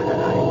feel?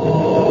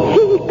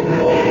 Heat.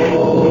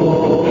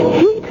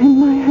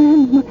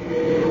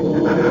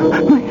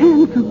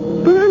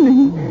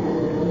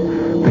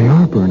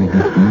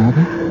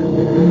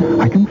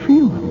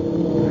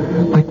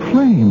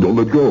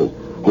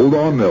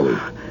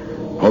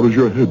 How does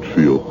your head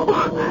feel?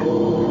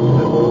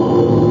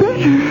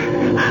 Better.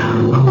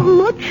 Oh,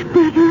 much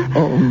better.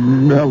 Oh,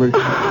 Nellie.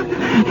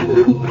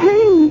 The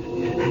pain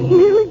is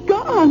nearly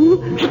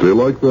gone. Stay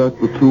like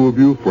that, the two of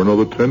you, for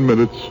another 10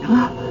 minutes,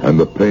 and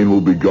the pain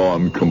will be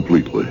gone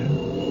completely.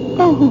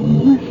 Oh,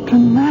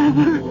 Mr.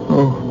 Mather.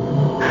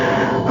 Oh,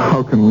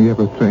 how can we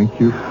ever thank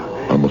you?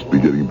 I must be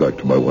getting back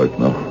to my wife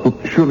now. Well,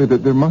 surely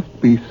there must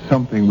be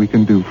something we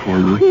can do for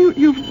you.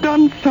 You've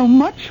done so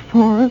much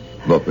for us.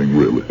 Nothing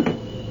really.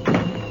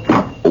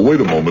 Oh,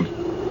 wait a moment.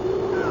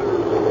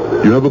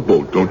 You have a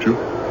boat, don't you?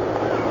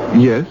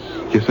 Yes,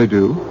 I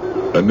do.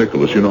 And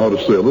Nicholas, you know how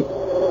to sail it?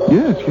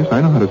 Yes,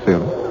 I know how to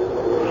sail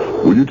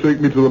it. Will you take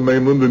me to the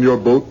mainland in your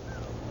boat?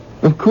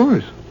 Of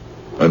course.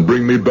 And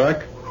bring me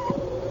back?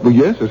 Well,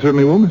 yes, I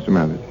certainly will, Mr.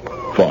 Mather.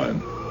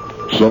 Fine.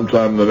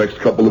 Sometime in the next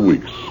couple of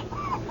weeks.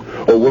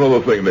 Oh, one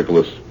other thing,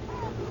 Nicholas.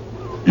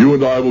 You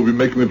and I will be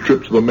making the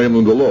trip to the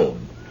mainland alone.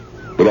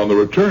 But on the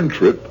return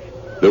trip,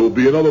 there will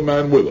be another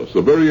man with us,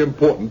 a very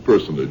important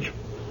personage.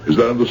 Is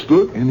that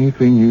understood?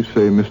 Anything you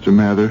say, Mr.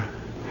 Mather.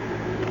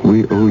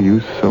 We owe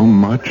you so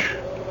much.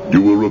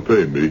 You will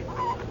repay me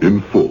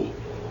in full.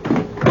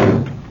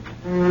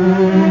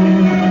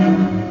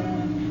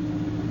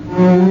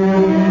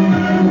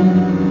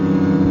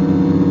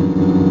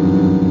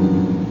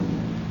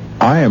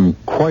 I am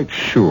quite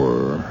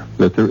sure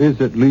that there is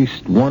at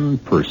least one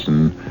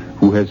person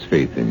who has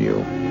faith in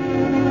you.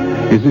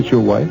 Is it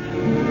your wife?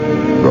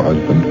 Your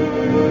husband?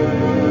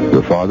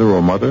 Your father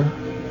or mother?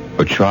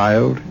 A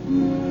child?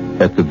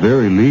 At the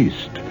very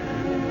least,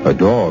 a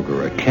dog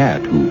or a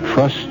cat who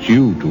trusts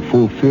you to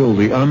fulfill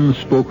the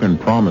unspoken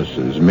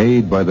promises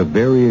made by the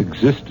very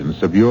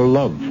existence of your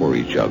love for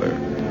each other.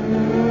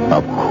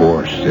 Of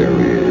course there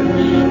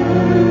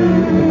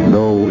is.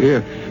 Though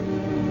if,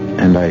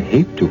 and I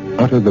hate to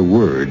utter the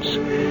words,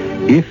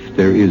 if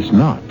there is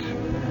not,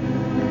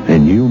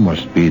 then you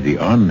must be the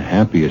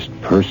unhappiest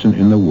person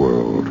in the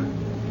world.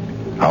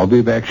 I'll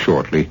be back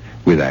shortly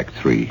with Act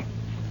 3.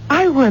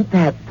 I want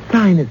that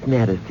sinus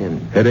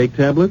medicine. Headache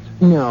tablets?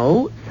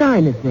 No,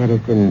 sinus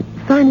medicine.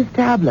 Sinus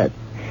tablets.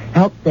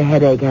 Helps the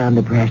headache and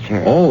the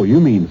pressure. Oh, you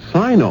mean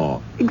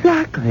sign-off.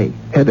 Exactly.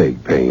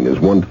 Headache pain is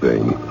one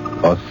thing.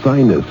 A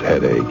sinus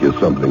headache is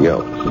something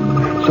else.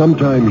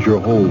 Sometimes your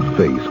whole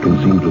face can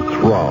seem to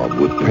throb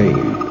with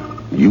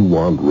pain. You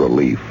want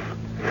relief.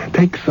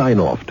 Take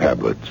Sign-Off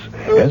tablets.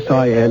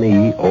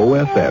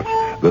 Sineoff,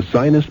 the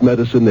sinus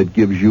medicine that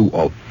gives you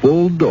a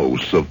full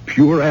dose of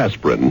pure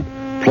aspirin,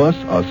 plus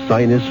a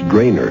sinus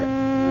drainer.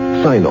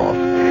 Sign-Off,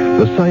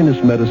 the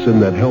sinus medicine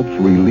that helps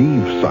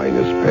relieve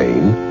sinus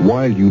pain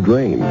while you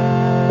drain.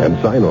 And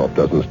Sign-Off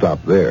doesn't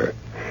stop there.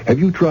 Have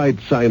you tried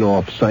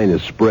Sign-Off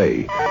Sinus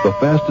Spray, the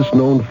fastest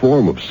known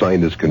form of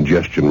sinus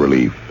congestion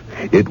relief?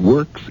 It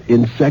works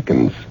in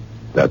seconds.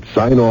 That's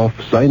Sign-Off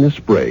Sinus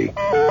Spray.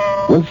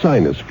 When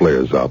sinus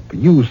flares up,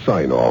 use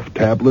Sign-Off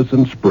tablets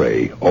and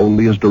spray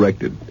only as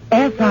directed.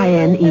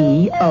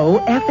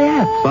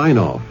 Sineoff.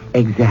 Sign-Off.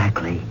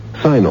 Exactly.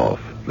 Sign-Off,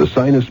 the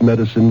sinus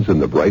medicines in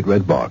the bright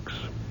red box.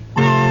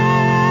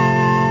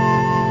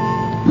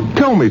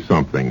 Tell me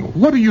something.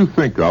 What do you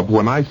think of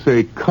when I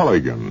say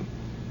Culligan?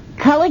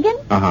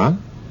 Culligan? Uh-huh.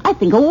 I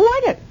think of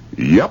water.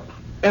 Yep.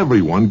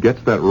 Everyone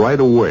gets that right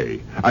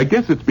away. I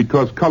guess it's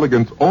because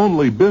Culligan's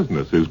only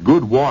business is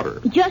good water.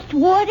 Just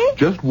water?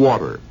 Just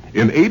water.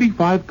 In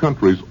 85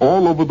 countries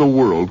all over the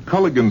world,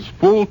 Culligan's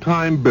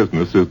full-time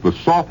business is the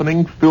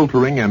softening,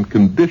 filtering, and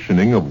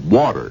conditioning of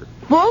water.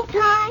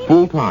 Full-time?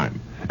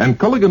 Full-time. And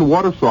Culligan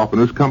water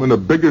softeners come in a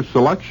bigger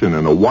selection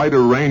and a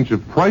wider range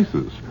of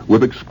prices,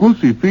 with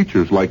exclusive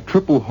features like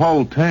triple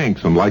hull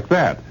tanks and like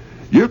that.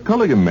 Your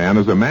Culligan man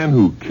is a man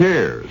who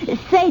cares.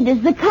 Say,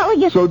 does the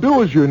Culligan... So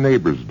do as your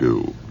neighbors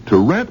do. To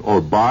rent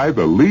or buy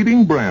the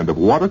leading brand of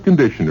water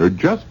conditioner,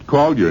 just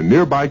call your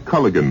nearby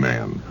Culligan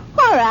man.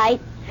 All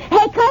right.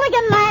 Hey,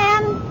 Culligan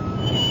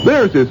man.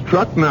 There's his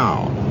truck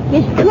now.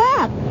 His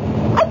truck?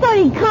 I thought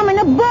he'd come in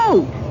a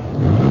boat.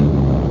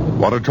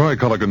 Want to try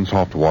Culligan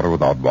soft water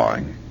without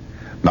buying?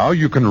 Now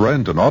you can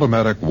rent an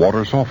automatic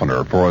water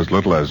softener for as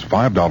little as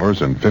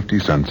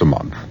 $5.50 a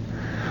month.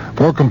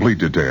 For complete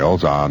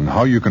details on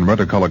how you can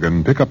rent a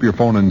Culligan, pick up your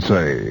phone and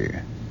say,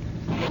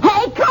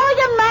 Hey,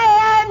 Culligan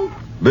man!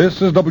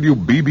 This is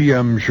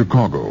WBBM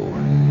Chicago.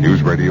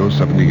 News Radio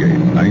 78.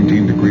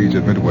 19 degrees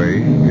at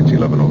Midway. It's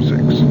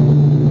 11:06.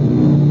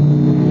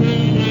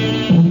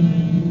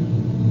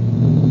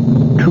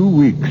 2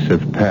 weeks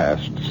have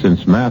passed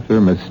since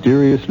Mather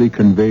mysteriously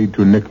conveyed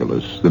to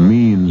Nicholas the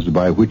means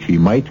by which he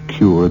might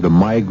cure the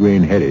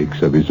migraine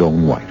headaches of his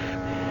own wife.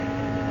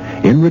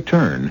 In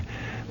return,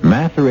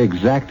 Mather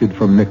exacted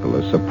from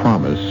Nicholas a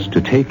promise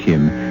to take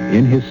him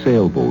in his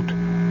sailboat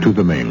to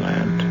the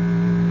mainland.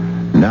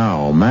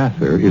 Now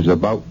Mather is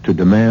about to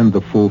demand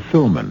the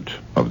fulfillment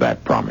of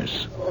that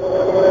promise.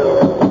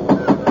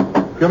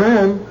 Come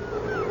in.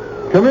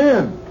 Come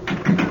in.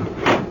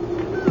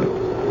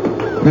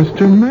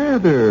 Mr.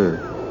 Mather,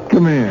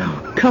 come in.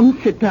 Come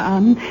sit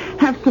down.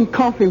 Have some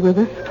coffee with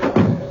us.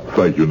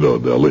 Thank you, no,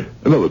 Nellie.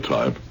 Another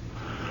time.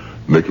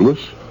 Nicholas,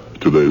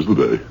 today's the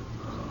day.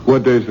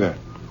 What day's that?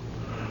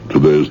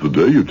 Today is the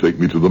day you take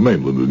me to the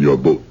mainland in your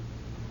boat.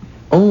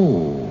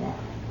 Oh.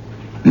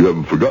 You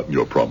haven't forgotten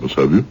your promise,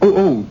 have you?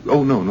 Oh,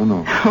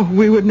 no. Oh,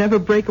 we would never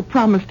break a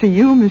promise to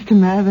you, Mr.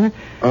 Mather.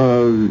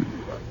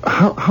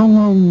 How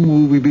long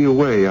will we be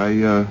away?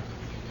 I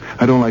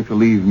don't like to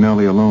leave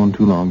Nellie alone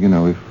too long,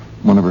 if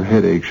one of her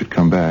headaches should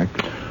come back.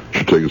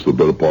 Should take us the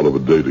better part of a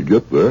day to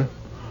get there.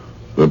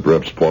 Then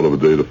perhaps part of a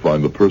day to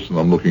find the person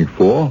I'm looking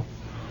for.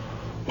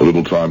 A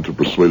little time to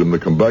persuade him to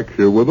come back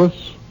here with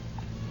us.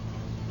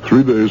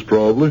 3 days,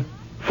 probably.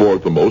 4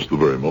 at the most, the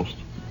very most.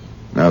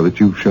 Now that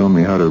you've shown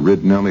me how to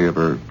rid Nellie of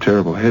her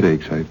terrible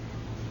headaches, I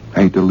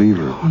hate to leave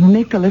her. Oh,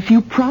 Nicholas,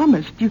 you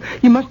promised. You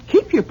must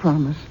keep your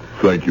promise.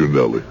 Thank you,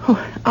 Nellie.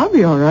 Oh, I'll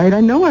be all right.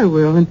 I know I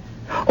will.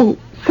 And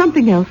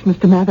something else,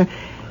 Mr. Mather.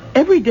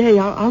 Every day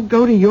I'll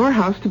go to your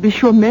house to be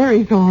sure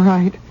Mary's all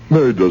right.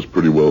 Mary does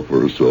pretty well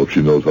for herself.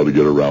 She knows how to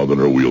get around in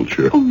her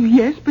wheelchair. Oh,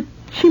 yes, but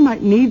she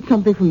might need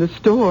something from the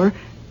store.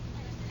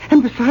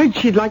 And besides,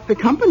 she'd like the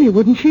company,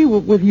 wouldn't she,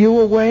 with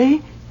you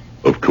away?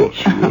 Of course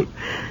she would.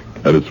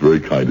 And it's very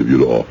kind of you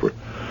to offer.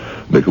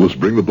 Nicholas,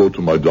 bring the boat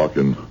to my dock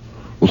in,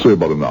 we'll say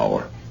about an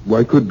hour.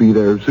 Well, I could be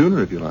there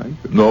sooner if you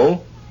like.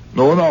 No,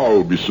 an hour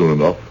would be soon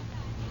enough.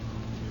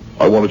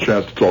 I want a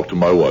chance to talk to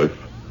my wife,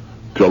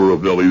 tell her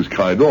of Nellie's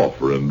kind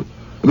offer, and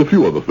a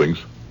few other things.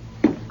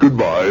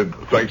 Goodbye, and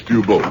thanks to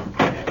you both.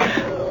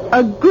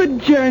 A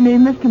good journey,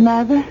 Mr.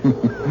 Mather.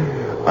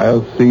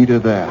 I'll see to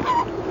that.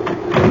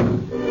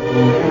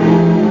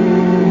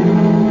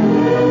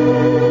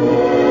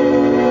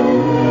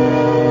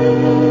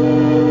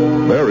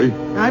 Mary?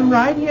 I'm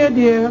right here,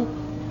 dear.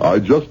 I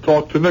just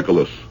talked to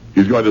Nicholas.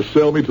 He's going to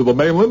sail me to the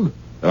mainland,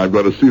 and I'm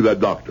going to see that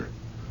doctor.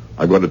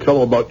 I'm going to tell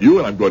him about you,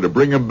 and I'm going to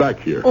bring him back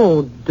here.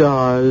 Oh,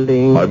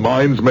 darling. My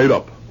mind's made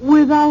up.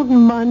 Without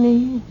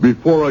money?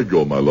 Before I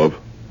go, my love,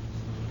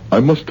 I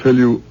must tell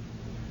you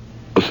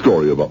a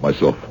story about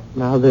myself.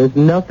 Now, there's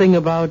nothing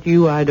about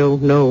you I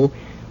don't know.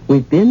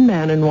 We've been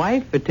man and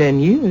wife for 10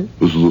 years.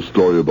 This is a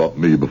story about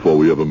me before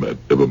we ever met,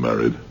 ever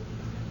married.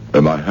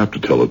 And I have to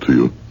tell it to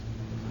you.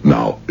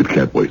 Now. It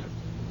can't wait.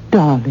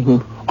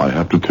 Darling. I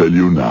have to tell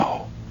you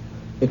now.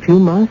 If you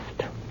must,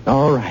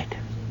 all right.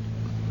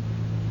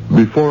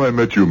 Before I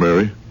met you,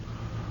 Mary,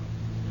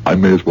 I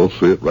may as well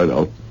say it right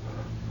out.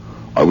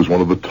 I was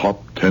one of the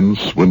top 10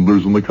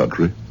 swindlers in the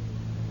country.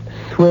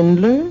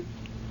 Swindler?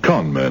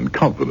 Con men,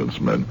 confidence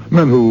men.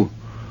 Men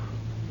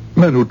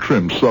who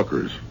trim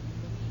suckers.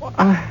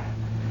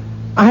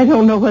 I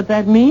don't know what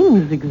that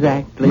means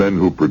exactly. Men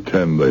who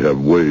pretend they have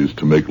ways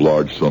to make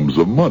large sums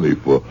of money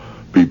for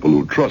people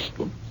who trust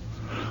them.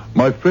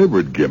 My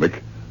favorite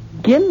gimmick...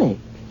 Gimmick?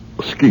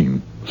 A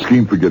scheme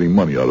for getting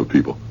money out of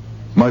people.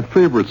 My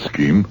favorite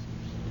scheme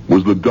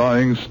was the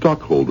dying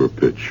stockholder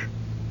pitch.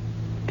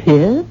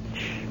 Pitch?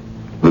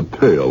 The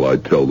tale I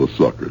tell the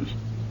suckers.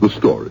 The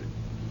story.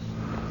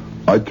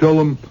 I tell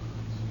them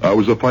I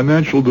was a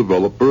financial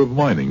developer of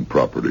mining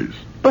properties.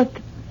 But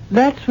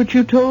that's what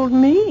you told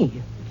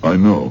me. I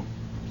know.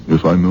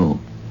 Yes, I know.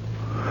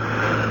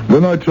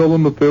 Then I tell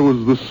them that there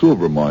was this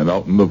silver mine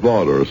out in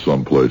Nevada or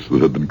someplace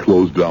that had been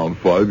closed down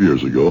 5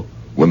 years ago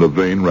when the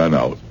vein ran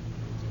out.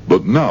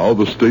 But now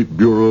the State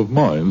Bureau of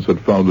Mines had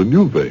found a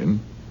new vein,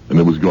 and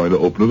it was going to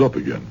open it up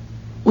again.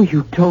 Well,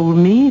 you told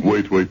me...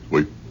 Wait.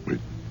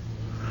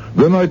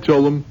 Then I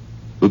tell them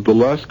that the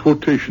last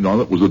quotation on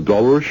it was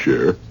 $1 a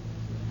share,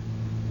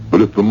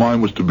 but if the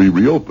mine was to be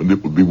reopened,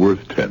 it would be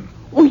worth 10.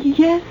 Oh,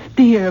 yes,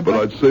 dear, but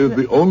I'd say that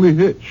the only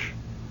hitch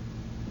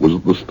was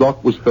that the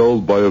stock was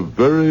held by a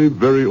very,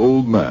 very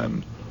old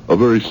man, a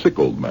very sick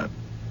old man.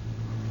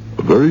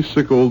 A very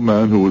sick old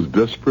man who was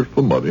desperate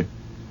for money,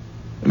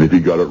 and if he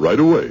got it right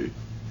away,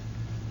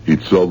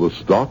 he'd sell the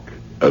stock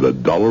at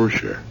 $1 a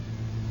share.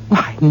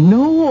 I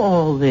know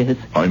all this.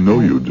 I know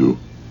you do.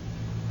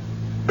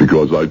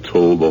 Because I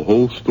told the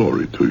whole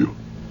story to you.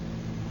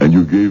 And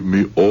you gave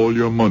me all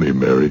your money,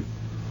 Mary.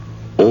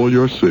 All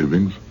your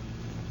savings.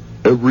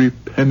 Every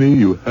penny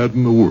you had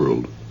in the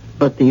world.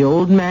 But the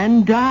old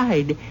man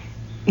died.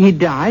 He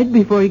died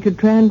before he could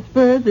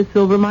transfer the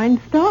silver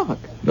mine stock.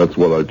 That's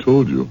what I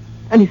told you.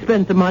 And he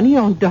spent the money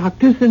on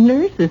doctors and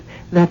nurses.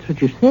 That's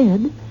what you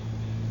said.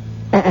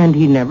 And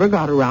he never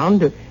got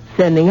around to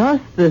sending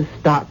us the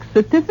stock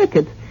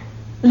certificates.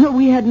 So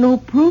we had no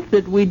proof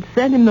that we'd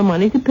sent him the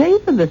money to pay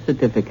for the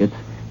certificates.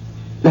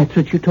 That's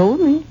what you told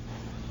me.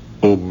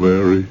 Oh,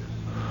 Mary,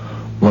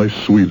 my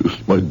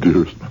sweetest, my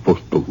dearest, my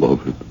most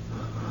beloved.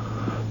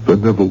 There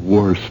never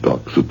were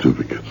stock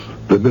certificates.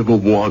 There never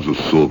was a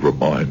silver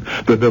mine.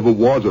 There never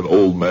was an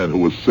old man who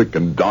was sick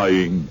and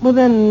dying. Well,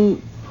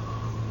 then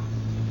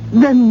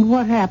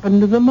what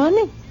happened to the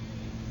money?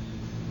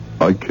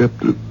 I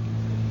kept it.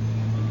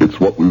 It's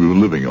what we've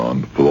been living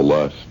on for the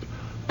last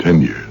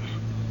 10 years.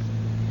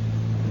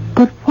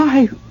 But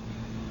why?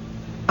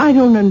 I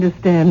don't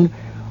understand.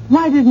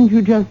 Why didn't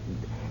you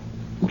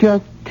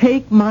just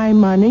take my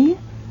money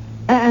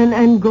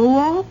and go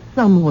off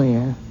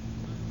somewhere?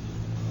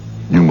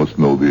 You must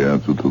know the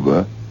answer to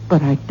that.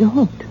 But I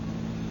don't.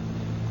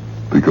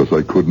 Because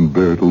I couldn't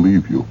bear to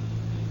leave you.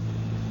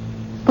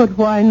 But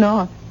why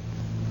not?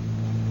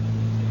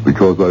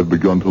 Because I've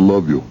begun to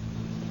love you.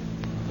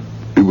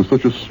 It was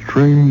such a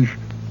strange,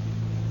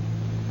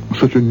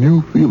 such a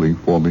new feeling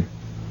for me.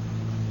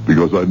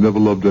 Because I'd never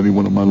loved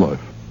anyone in my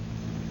life.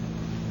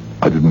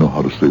 I didn't know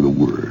how to say the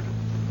word.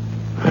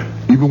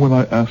 Even when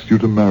I asked you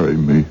to marry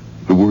me,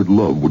 the word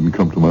love wouldn't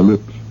come to my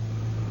lips.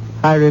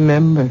 I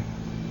remember.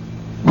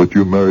 But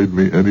you married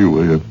me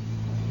anyway, and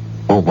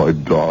oh, my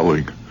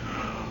darling,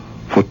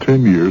 for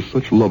 10 years,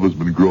 such love has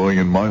been growing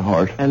in my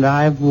heart. And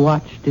I've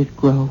watched it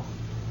grow.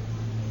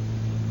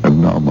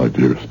 And now, my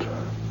dearest,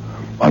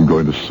 I'm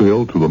going to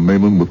sail to the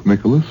mainland with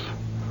Nicholas.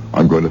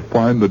 I'm going to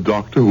find the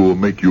doctor who will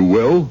make you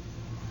well,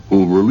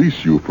 who will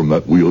release you from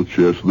that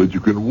wheelchair so that you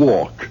can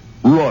walk,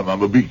 run on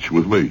the beach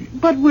with me.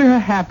 But we're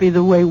happy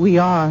the way we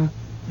are.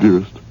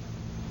 Dearest,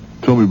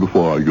 tell me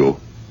before I go.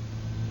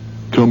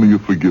 Tell me you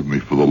forgive me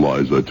for the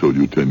lies I told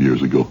you 10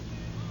 years ago.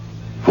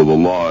 For the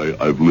lie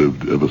I've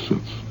lived ever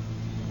since.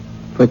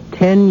 For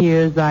 10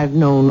 years I've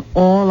known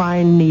all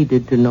I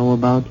needed to know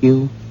about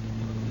you.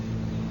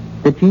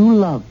 That you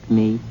loved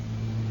me.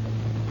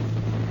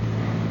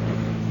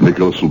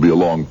 Nicholas will be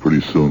along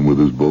pretty soon with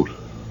his boat.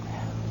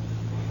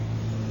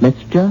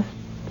 Let's just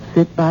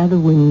sit by the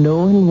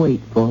window and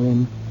wait for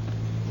him.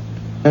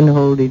 And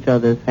hold each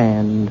other's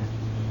hand.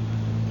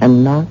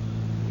 And not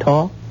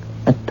talk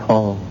at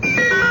all.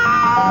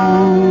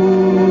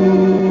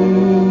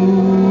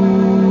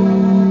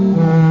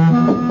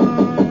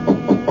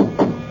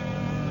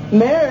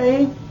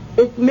 Mary,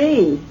 it's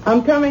me.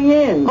 I'm coming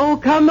in. Oh,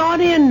 come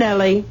on in,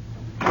 Nellie.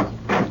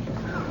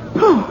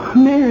 Oh,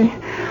 Mary,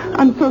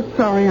 I'm so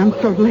sorry I'm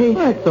so late.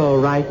 That's all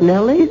right,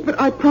 Nellie. Yes, but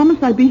I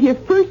promised I'd be here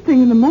first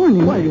thing in the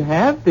morning. Well, you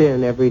have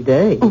been every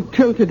day. Oh,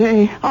 till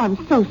today. Oh,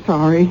 I'm so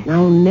sorry.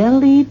 Now,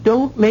 Nellie,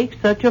 don't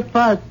make such a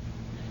fuss.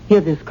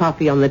 Here, there's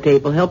coffee on the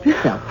table. Help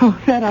yourself.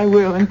 Oh, that I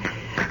will. And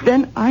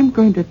then I'm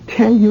going to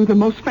tell you the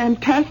most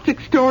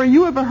fantastic story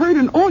you ever heard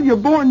in all your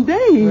born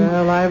days.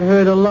 Well, I've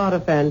heard a lot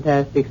of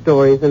fantastic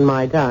stories in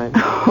my time.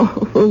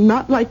 Oh, well,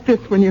 not like this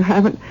one you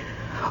haven't.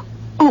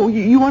 Oh,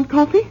 you want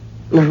coffee?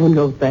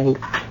 No, thanks.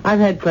 I've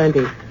had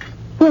plenty.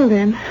 Well,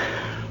 then,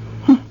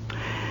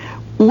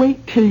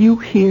 wait till you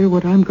hear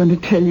what I'm going to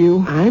tell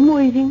you. I'm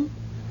waiting.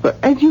 But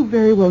as you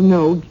very well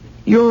know,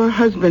 your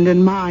husband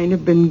and mine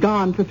have been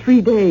gone for 3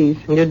 days.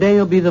 Today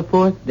will be the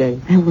 4th day.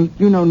 And, well,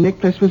 you know,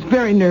 Nicholas was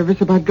very nervous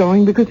about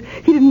going because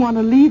he didn't want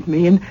to leave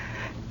me.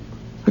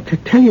 But to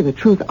tell you the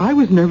truth, I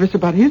was nervous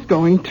about his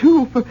going,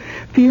 too, for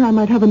fear I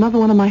might have another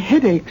one of my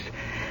headaches.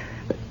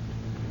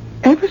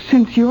 Ever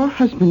since your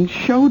husband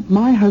showed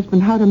my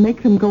husband how to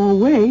make them go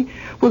away,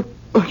 well,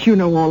 you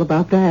know all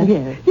about that.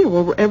 Yes. Yeah,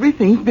 well,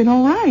 everything's been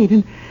all right.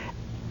 And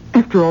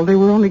after all, they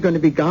were only going to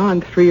be gone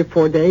 3 or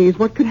 4 days.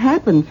 What could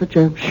happen? Such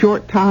a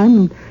short time,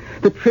 and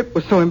the trip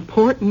was so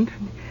important.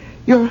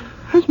 Your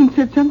husband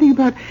said something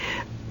about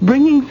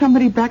bringing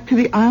somebody back to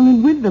the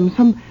island with them,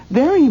 some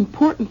very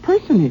important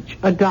personage.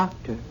 A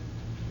doctor.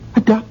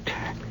 A doctor?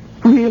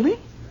 Really?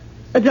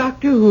 A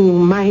doctor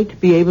who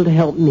might be able to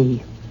help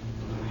me.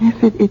 Yes,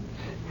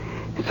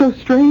 it's so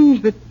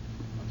strange that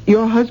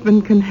your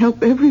husband can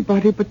help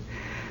everybody, but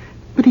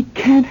he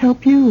can't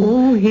help you.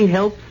 Oh, he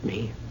helps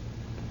me.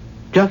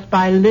 Just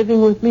by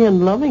living with me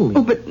and loving me.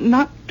 Oh, but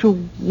not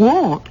to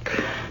walk.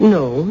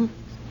 No.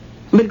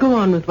 But go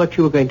on with what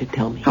you were going to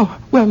tell me. Oh,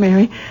 well,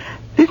 Mary,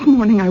 this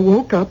morning I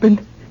woke up and...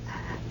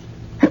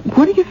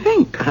 What do you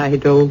think? I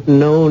don't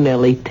know,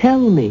 Nellie. Tell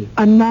me.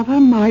 Another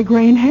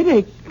migraine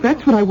headache.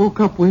 That's what I woke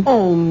up with.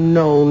 Oh,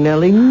 no,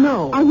 Nellie,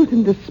 no. I was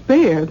in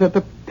despair that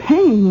the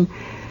pain...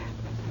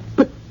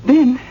 But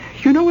then,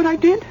 you know what I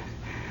did?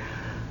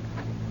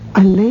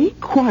 I lay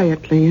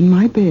quietly in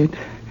my bed...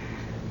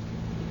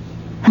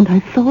 And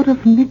I thought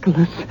of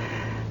Nicholas.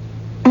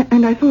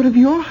 And I thought of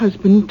your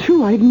husband,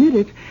 too, I admit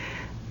it.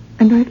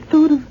 And I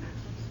thought of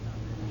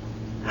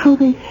how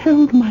they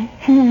held my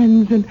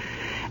hands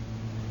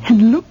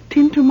and looked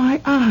into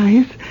my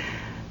eyes.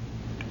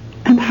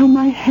 And how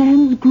my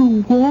hands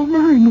grew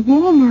warmer and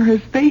warmer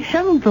as they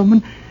held them.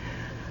 And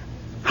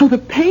how the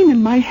pain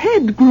in my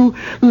head grew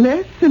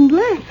less and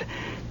less.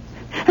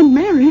 And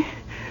Mary,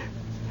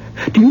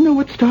 do you know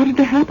what started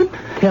to happen?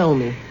 Tell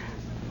me.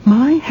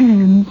 My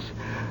hands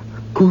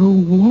grew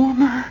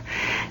warmer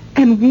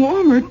and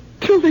warmer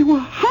till they were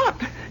hot.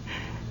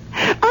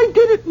 I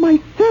did it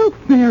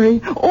myself,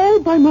 Mary, all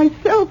by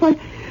myself.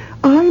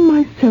 I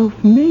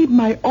myself made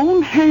my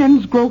own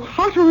hands grow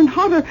hotter and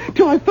hotter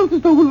till I felt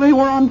as though they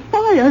were on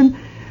fire. And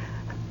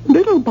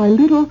little by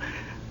little,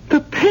 the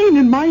pain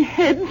in my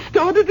head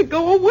started to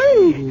go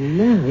away.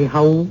 Nellie,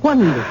 how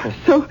wonderful.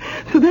 So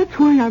that's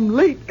why I'm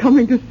late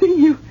coming to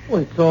see you. Oh,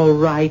 it's all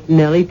right,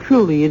 Nellie.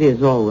 Truly, it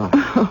is all right.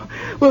 Oh,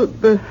 well,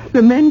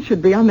 the men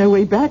should be on their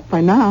way back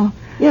by now.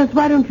 Yes,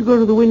 why don't you go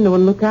to the window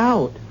and look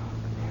out?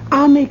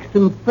 I'll make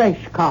some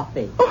fresh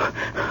coffee. Oh,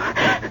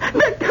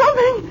 they're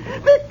coming!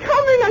 They're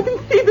coming! I can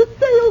see the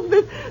sails.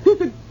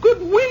 There's a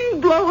good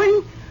wind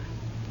blowing.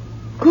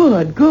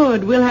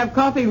 Good. We'll have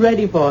coffee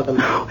ready for them.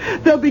 Oh,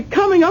 they'll be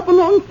coming up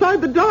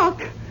alongside the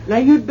dock. Now,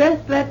 you'd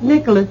best let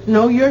Nicholas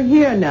know you're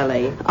here,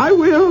 Nellie. I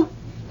will.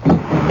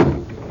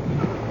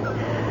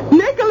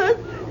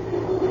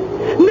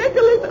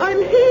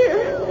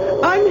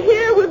 I'm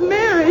here with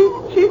Mary.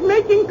 She's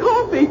making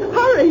coffee.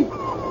 Hurry.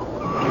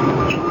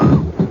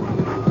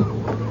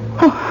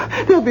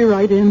 Oh, they'll be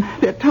right in.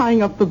 They're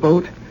tying up the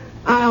boat.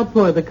 I'll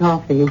pour the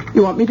coffee.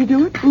 You want me to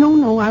do it?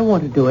 No, I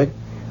want to do it.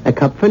 A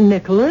cup for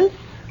Nicholas.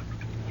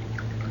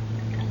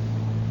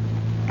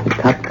 A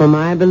cup for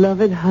my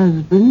beloved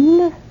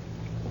husband.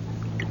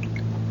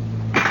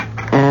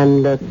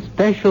 And a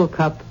special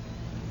cup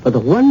for the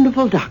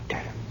wonderful doctor.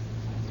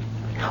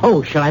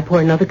 Oh, shall I pour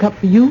another cup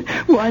for you?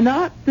 Why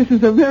not? This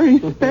is a very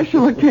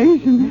special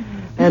occasion.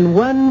 And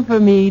one for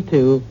me,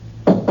 too.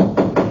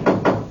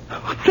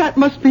 That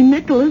must be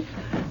Nicholas.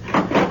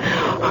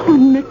 Oh,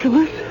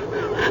 Nicholas.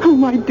 Oh,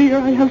 my dear,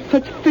 I have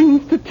such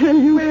things to tell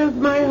you. Where's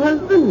my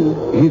husband?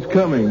 He's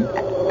coming.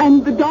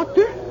 And the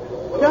doctor?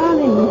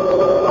 Darling.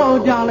 Oh,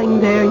 darling,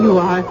 there you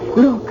are.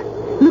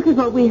 Look at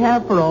what we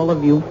have for all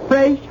of you.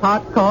 Fresh,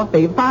 hot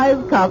coffee,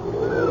 5 cups.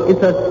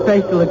 It's a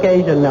special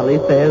occasion, Nellie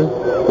says.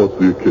 What's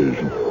the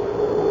occasion?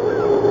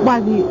 Why,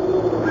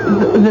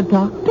 the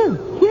doctor.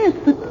 Yes,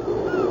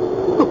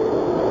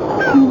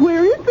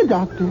 where is the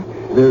doctor?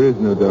 There is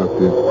no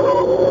doctor.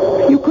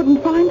 You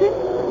couldn't find him?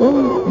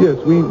 Oh, yes,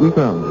 we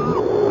found him.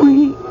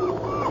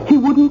 He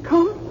wouldn't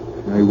come?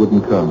 No, he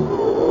wouldn't come.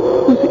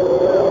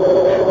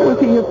 Was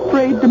he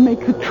afraid to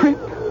make the trip?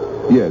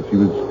 Yes, he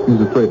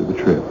was afraid of the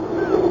trip.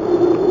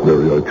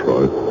 Mary, I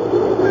tried.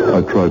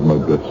 I tried my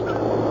best.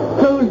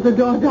 Close the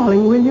door,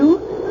 darling, will you?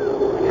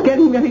 It's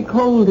getting very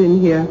cold in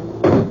here.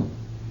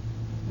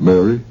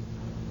 Mary,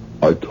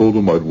 I told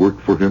him I'd work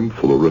for him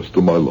for the rest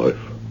of my life.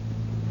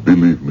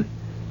 Believe me.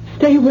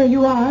 Stay where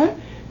you are.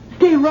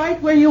 Stay right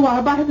where you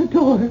are by the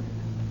door.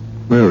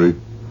 Mary,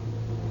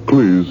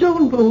 please.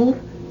 Don't move.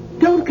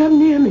 Don't come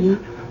near me.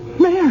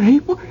 Mary,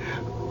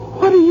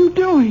 what are you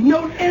doing?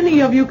 Don't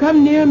any of you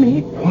come near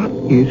me. What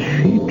is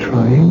she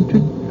trying to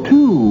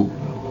do?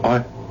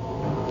 I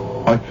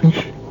think...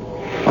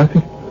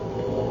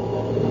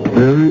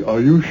 Mary, are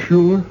you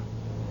sure?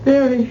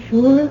 Very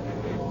sure.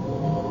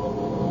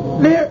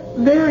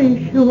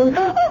 Very sure.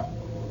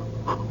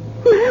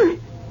 Mary!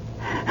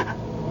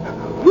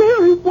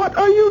 Mary, what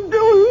are you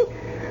doing?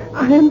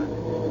 I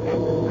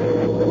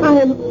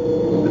am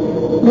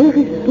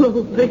very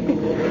slowly,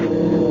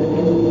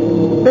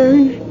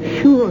 very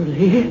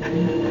surely,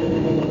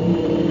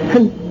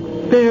 and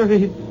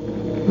very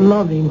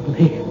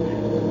lovingly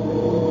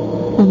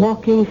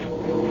walking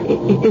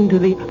into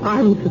the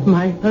arms of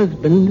my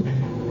husband.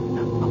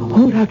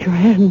 Hold out your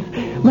hands,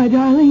 my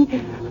darling.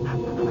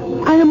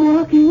 I am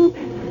walking.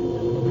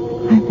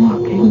 I'm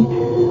walking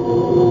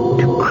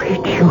to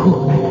greet you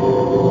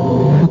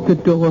at the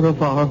door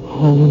of our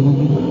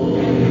home.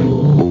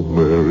 Oh,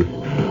 Mary.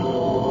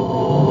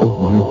 Oh,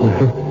 my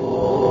Mary.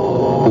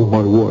 Oh,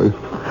 my wife.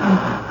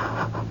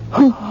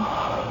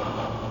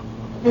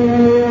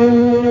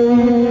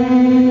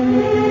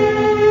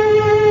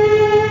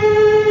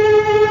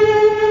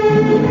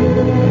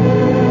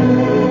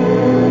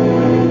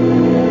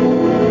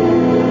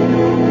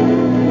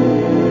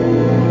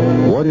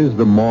 What is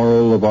the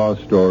moral of our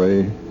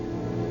story,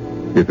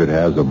 if it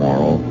has a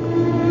moral?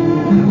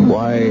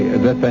 Why,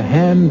 that the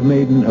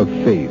handmaiden of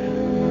faith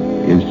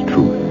is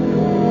truth.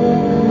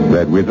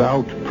 That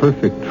without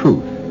perfect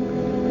truth,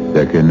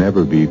 there can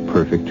never be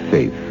perfect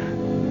faith.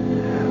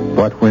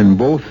 But when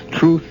both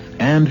truth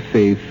and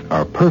faith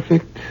are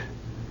perfect,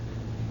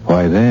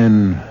 why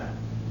then,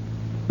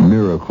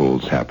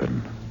 miracles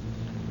happen.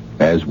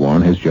 As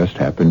one has just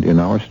happened in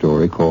our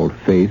story called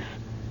Faith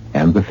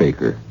and the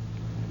Faker.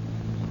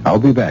 I'll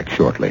be back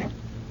shortly.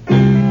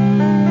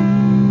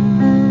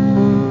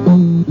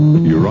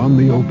 You're on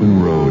the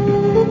open road,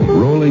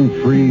 rolling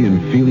free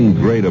and feeling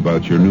great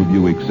about your new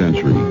Buick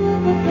Century.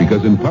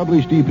 Because in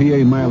published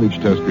EPA mileage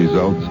test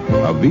results,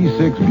 a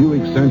V6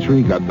 Buick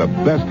Century got the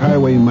best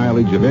highway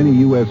mileage of any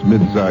U.S.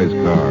 midsize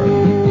car.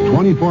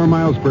 24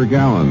 miles per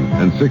gallon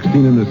and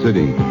 16 in the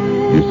city.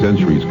 Your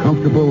Century's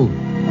comfortable,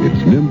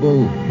 it's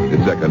nimble,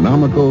 it's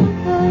economical,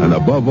 and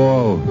above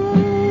all,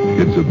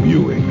 it's a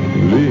Buick.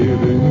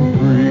 Living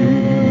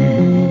free.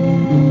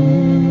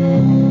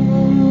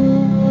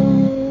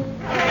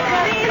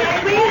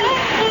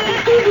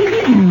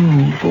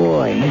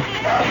 Boy,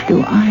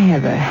 do I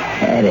have a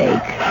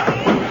headache.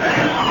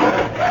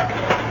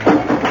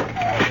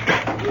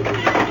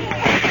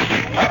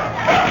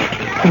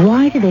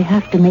 Why do they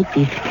have to make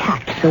these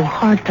caps so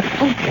hard to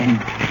open?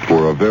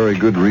 For a very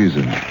good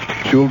reason.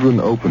 Children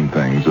open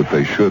things that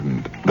they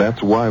shouldn't.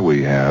 That's why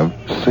we have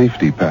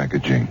safety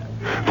packaging.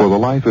 For the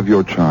life of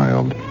your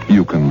child,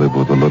 you can live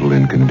with a little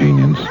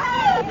inconvenience.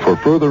 For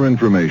further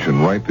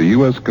information, write the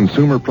U.S.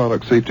 Consumer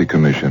Product Safety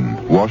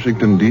Commission,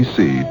 Washington,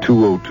 D.C.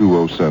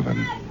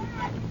 20207.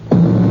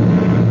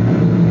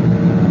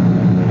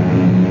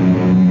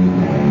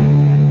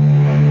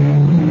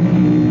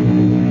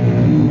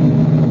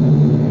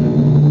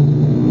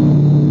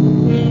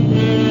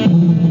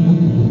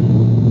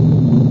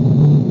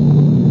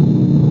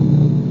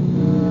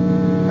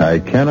 I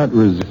cannot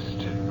resist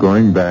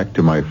going back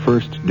to my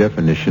first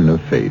definition of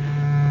faith.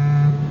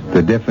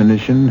 The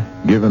definition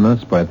given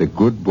us by the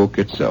good book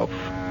itself.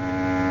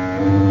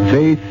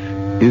 Faith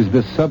is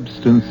the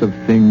substance of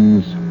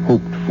things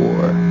hoped for,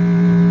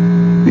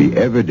 the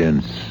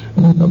evidence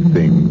of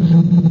things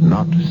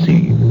not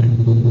seen.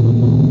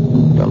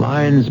 The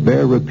lines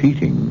bear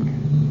repeating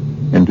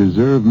and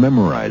deserve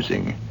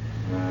memorizing.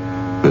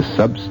 The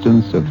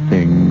substance of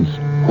things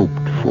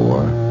hoped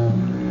for,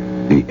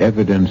 the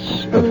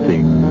evidence of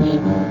things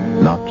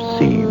not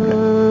seen.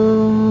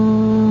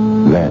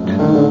 That,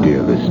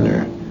 dear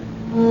listener,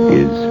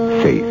 is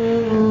faith.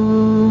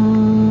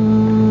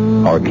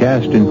 Our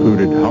cast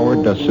included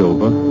Howard Da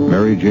Silva,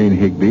 Mary Jane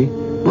Higby,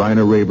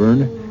 Bryna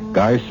Rayburn,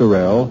 Guy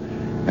Sorrell,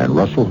 and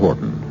Russell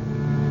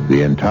Horton.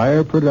 The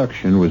entire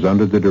production was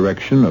under the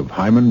direction of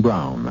Hyman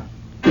Brown.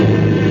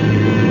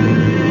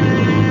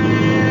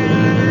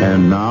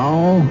 And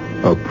now,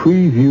 a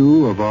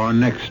preview of our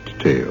next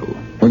tale.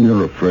 When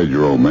you're afraid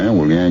your old man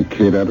will yank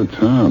Kate out of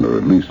town, or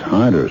at least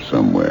hide her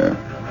somewhere,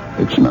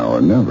 it's now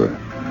or never.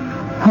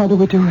 How do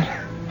we do it?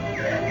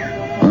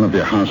 Well, if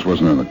your house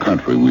wasn't in the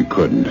country, we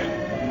couldn't.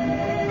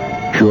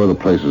 Sure, the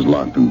place is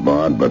locked and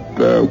barred, but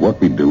what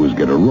we do is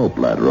get a rope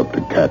ladder up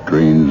to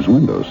Katrine's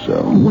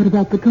windowsill. What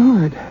about the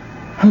guard?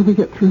 How do we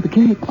get through the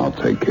gate? I'll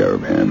take care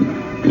of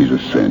him. He's a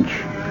cinch.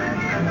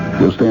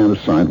 You'll stay out of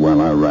sight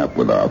while I rap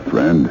with our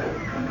friend.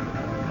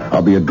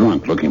 I'll be a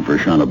drunk looking for a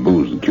shot of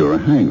booze to cure a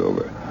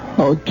hangover.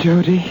 Oh,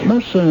 Jody.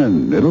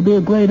 Listen, it'll be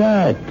a great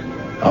act.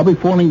 I'll be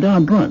falling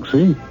down drunk,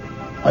 see?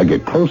 I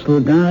get close to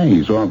the guy,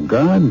 he's off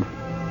guard.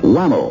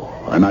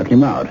 Whammo, I knock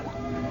him out.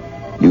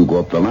 You go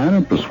up the ladder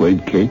and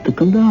persuade Kate to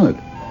come down it.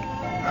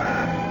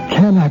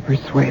 Can I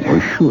persuade her?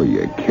 Oh, sure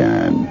you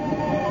can.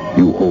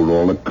 You hold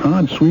all the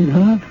cards,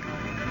 sweetheart.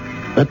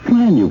 That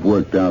plan you've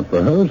worked out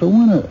for her is a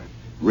winner.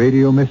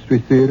 Radio Mystery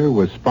Theater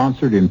was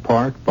sponsored in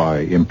part by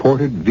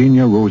imported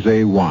Vigna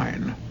Rosé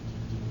wine.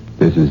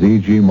 This is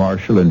E.G.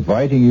 Marshall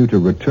inviting you to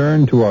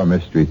return to our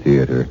Mystery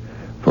Theater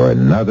for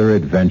another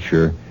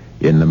adventure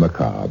in the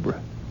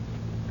macabre.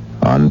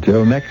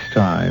 Until next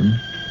time,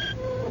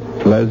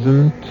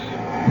 pleasant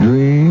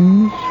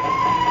dreams.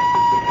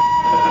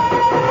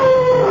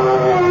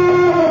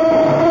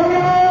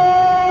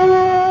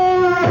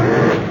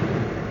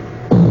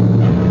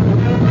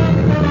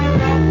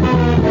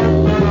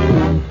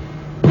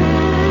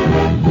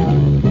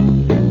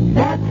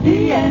 That's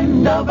the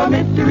end of our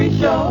mystery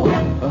show.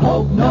 I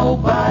hope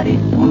nobody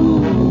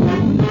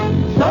swooned.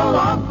 So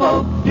long,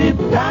 folks, it's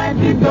time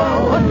to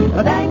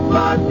go. Thanks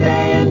for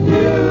staying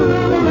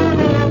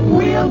tuned.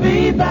 We'll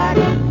be back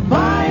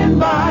by and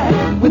by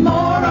with more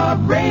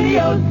of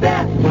radio's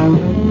best.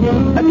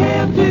 A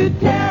tale to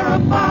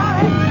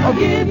terrify. I'll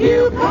give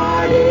you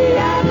party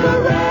and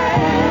the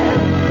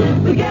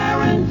rest. We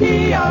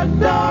guarantee our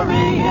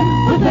story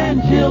will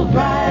send chills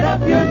right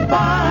up your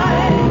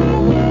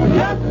spine.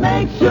 Just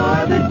make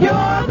sure that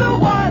you're the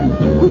one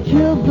who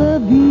chills the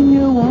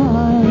Vigna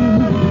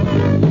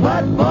wine.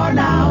 But for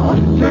now,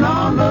 turn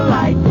on the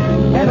light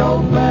and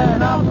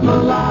open up the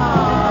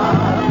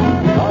lock.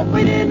 Hope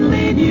we didn't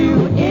leave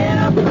you in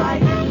a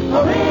fright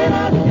or in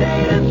a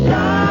state of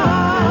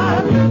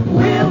shock.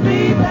 We'll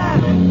be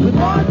back with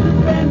more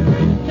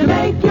suspense to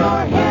make your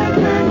hair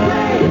turn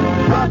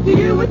gray. Brought to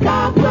you with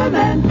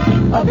compliments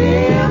of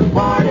the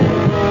imported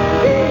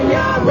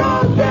Vigna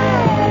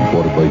Rosé.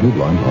 Reported by Hugh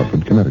Blunt,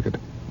 Hartford, Connecticut.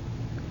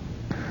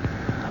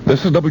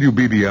 This is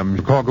WBBM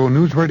Chicago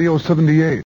News Radio 78.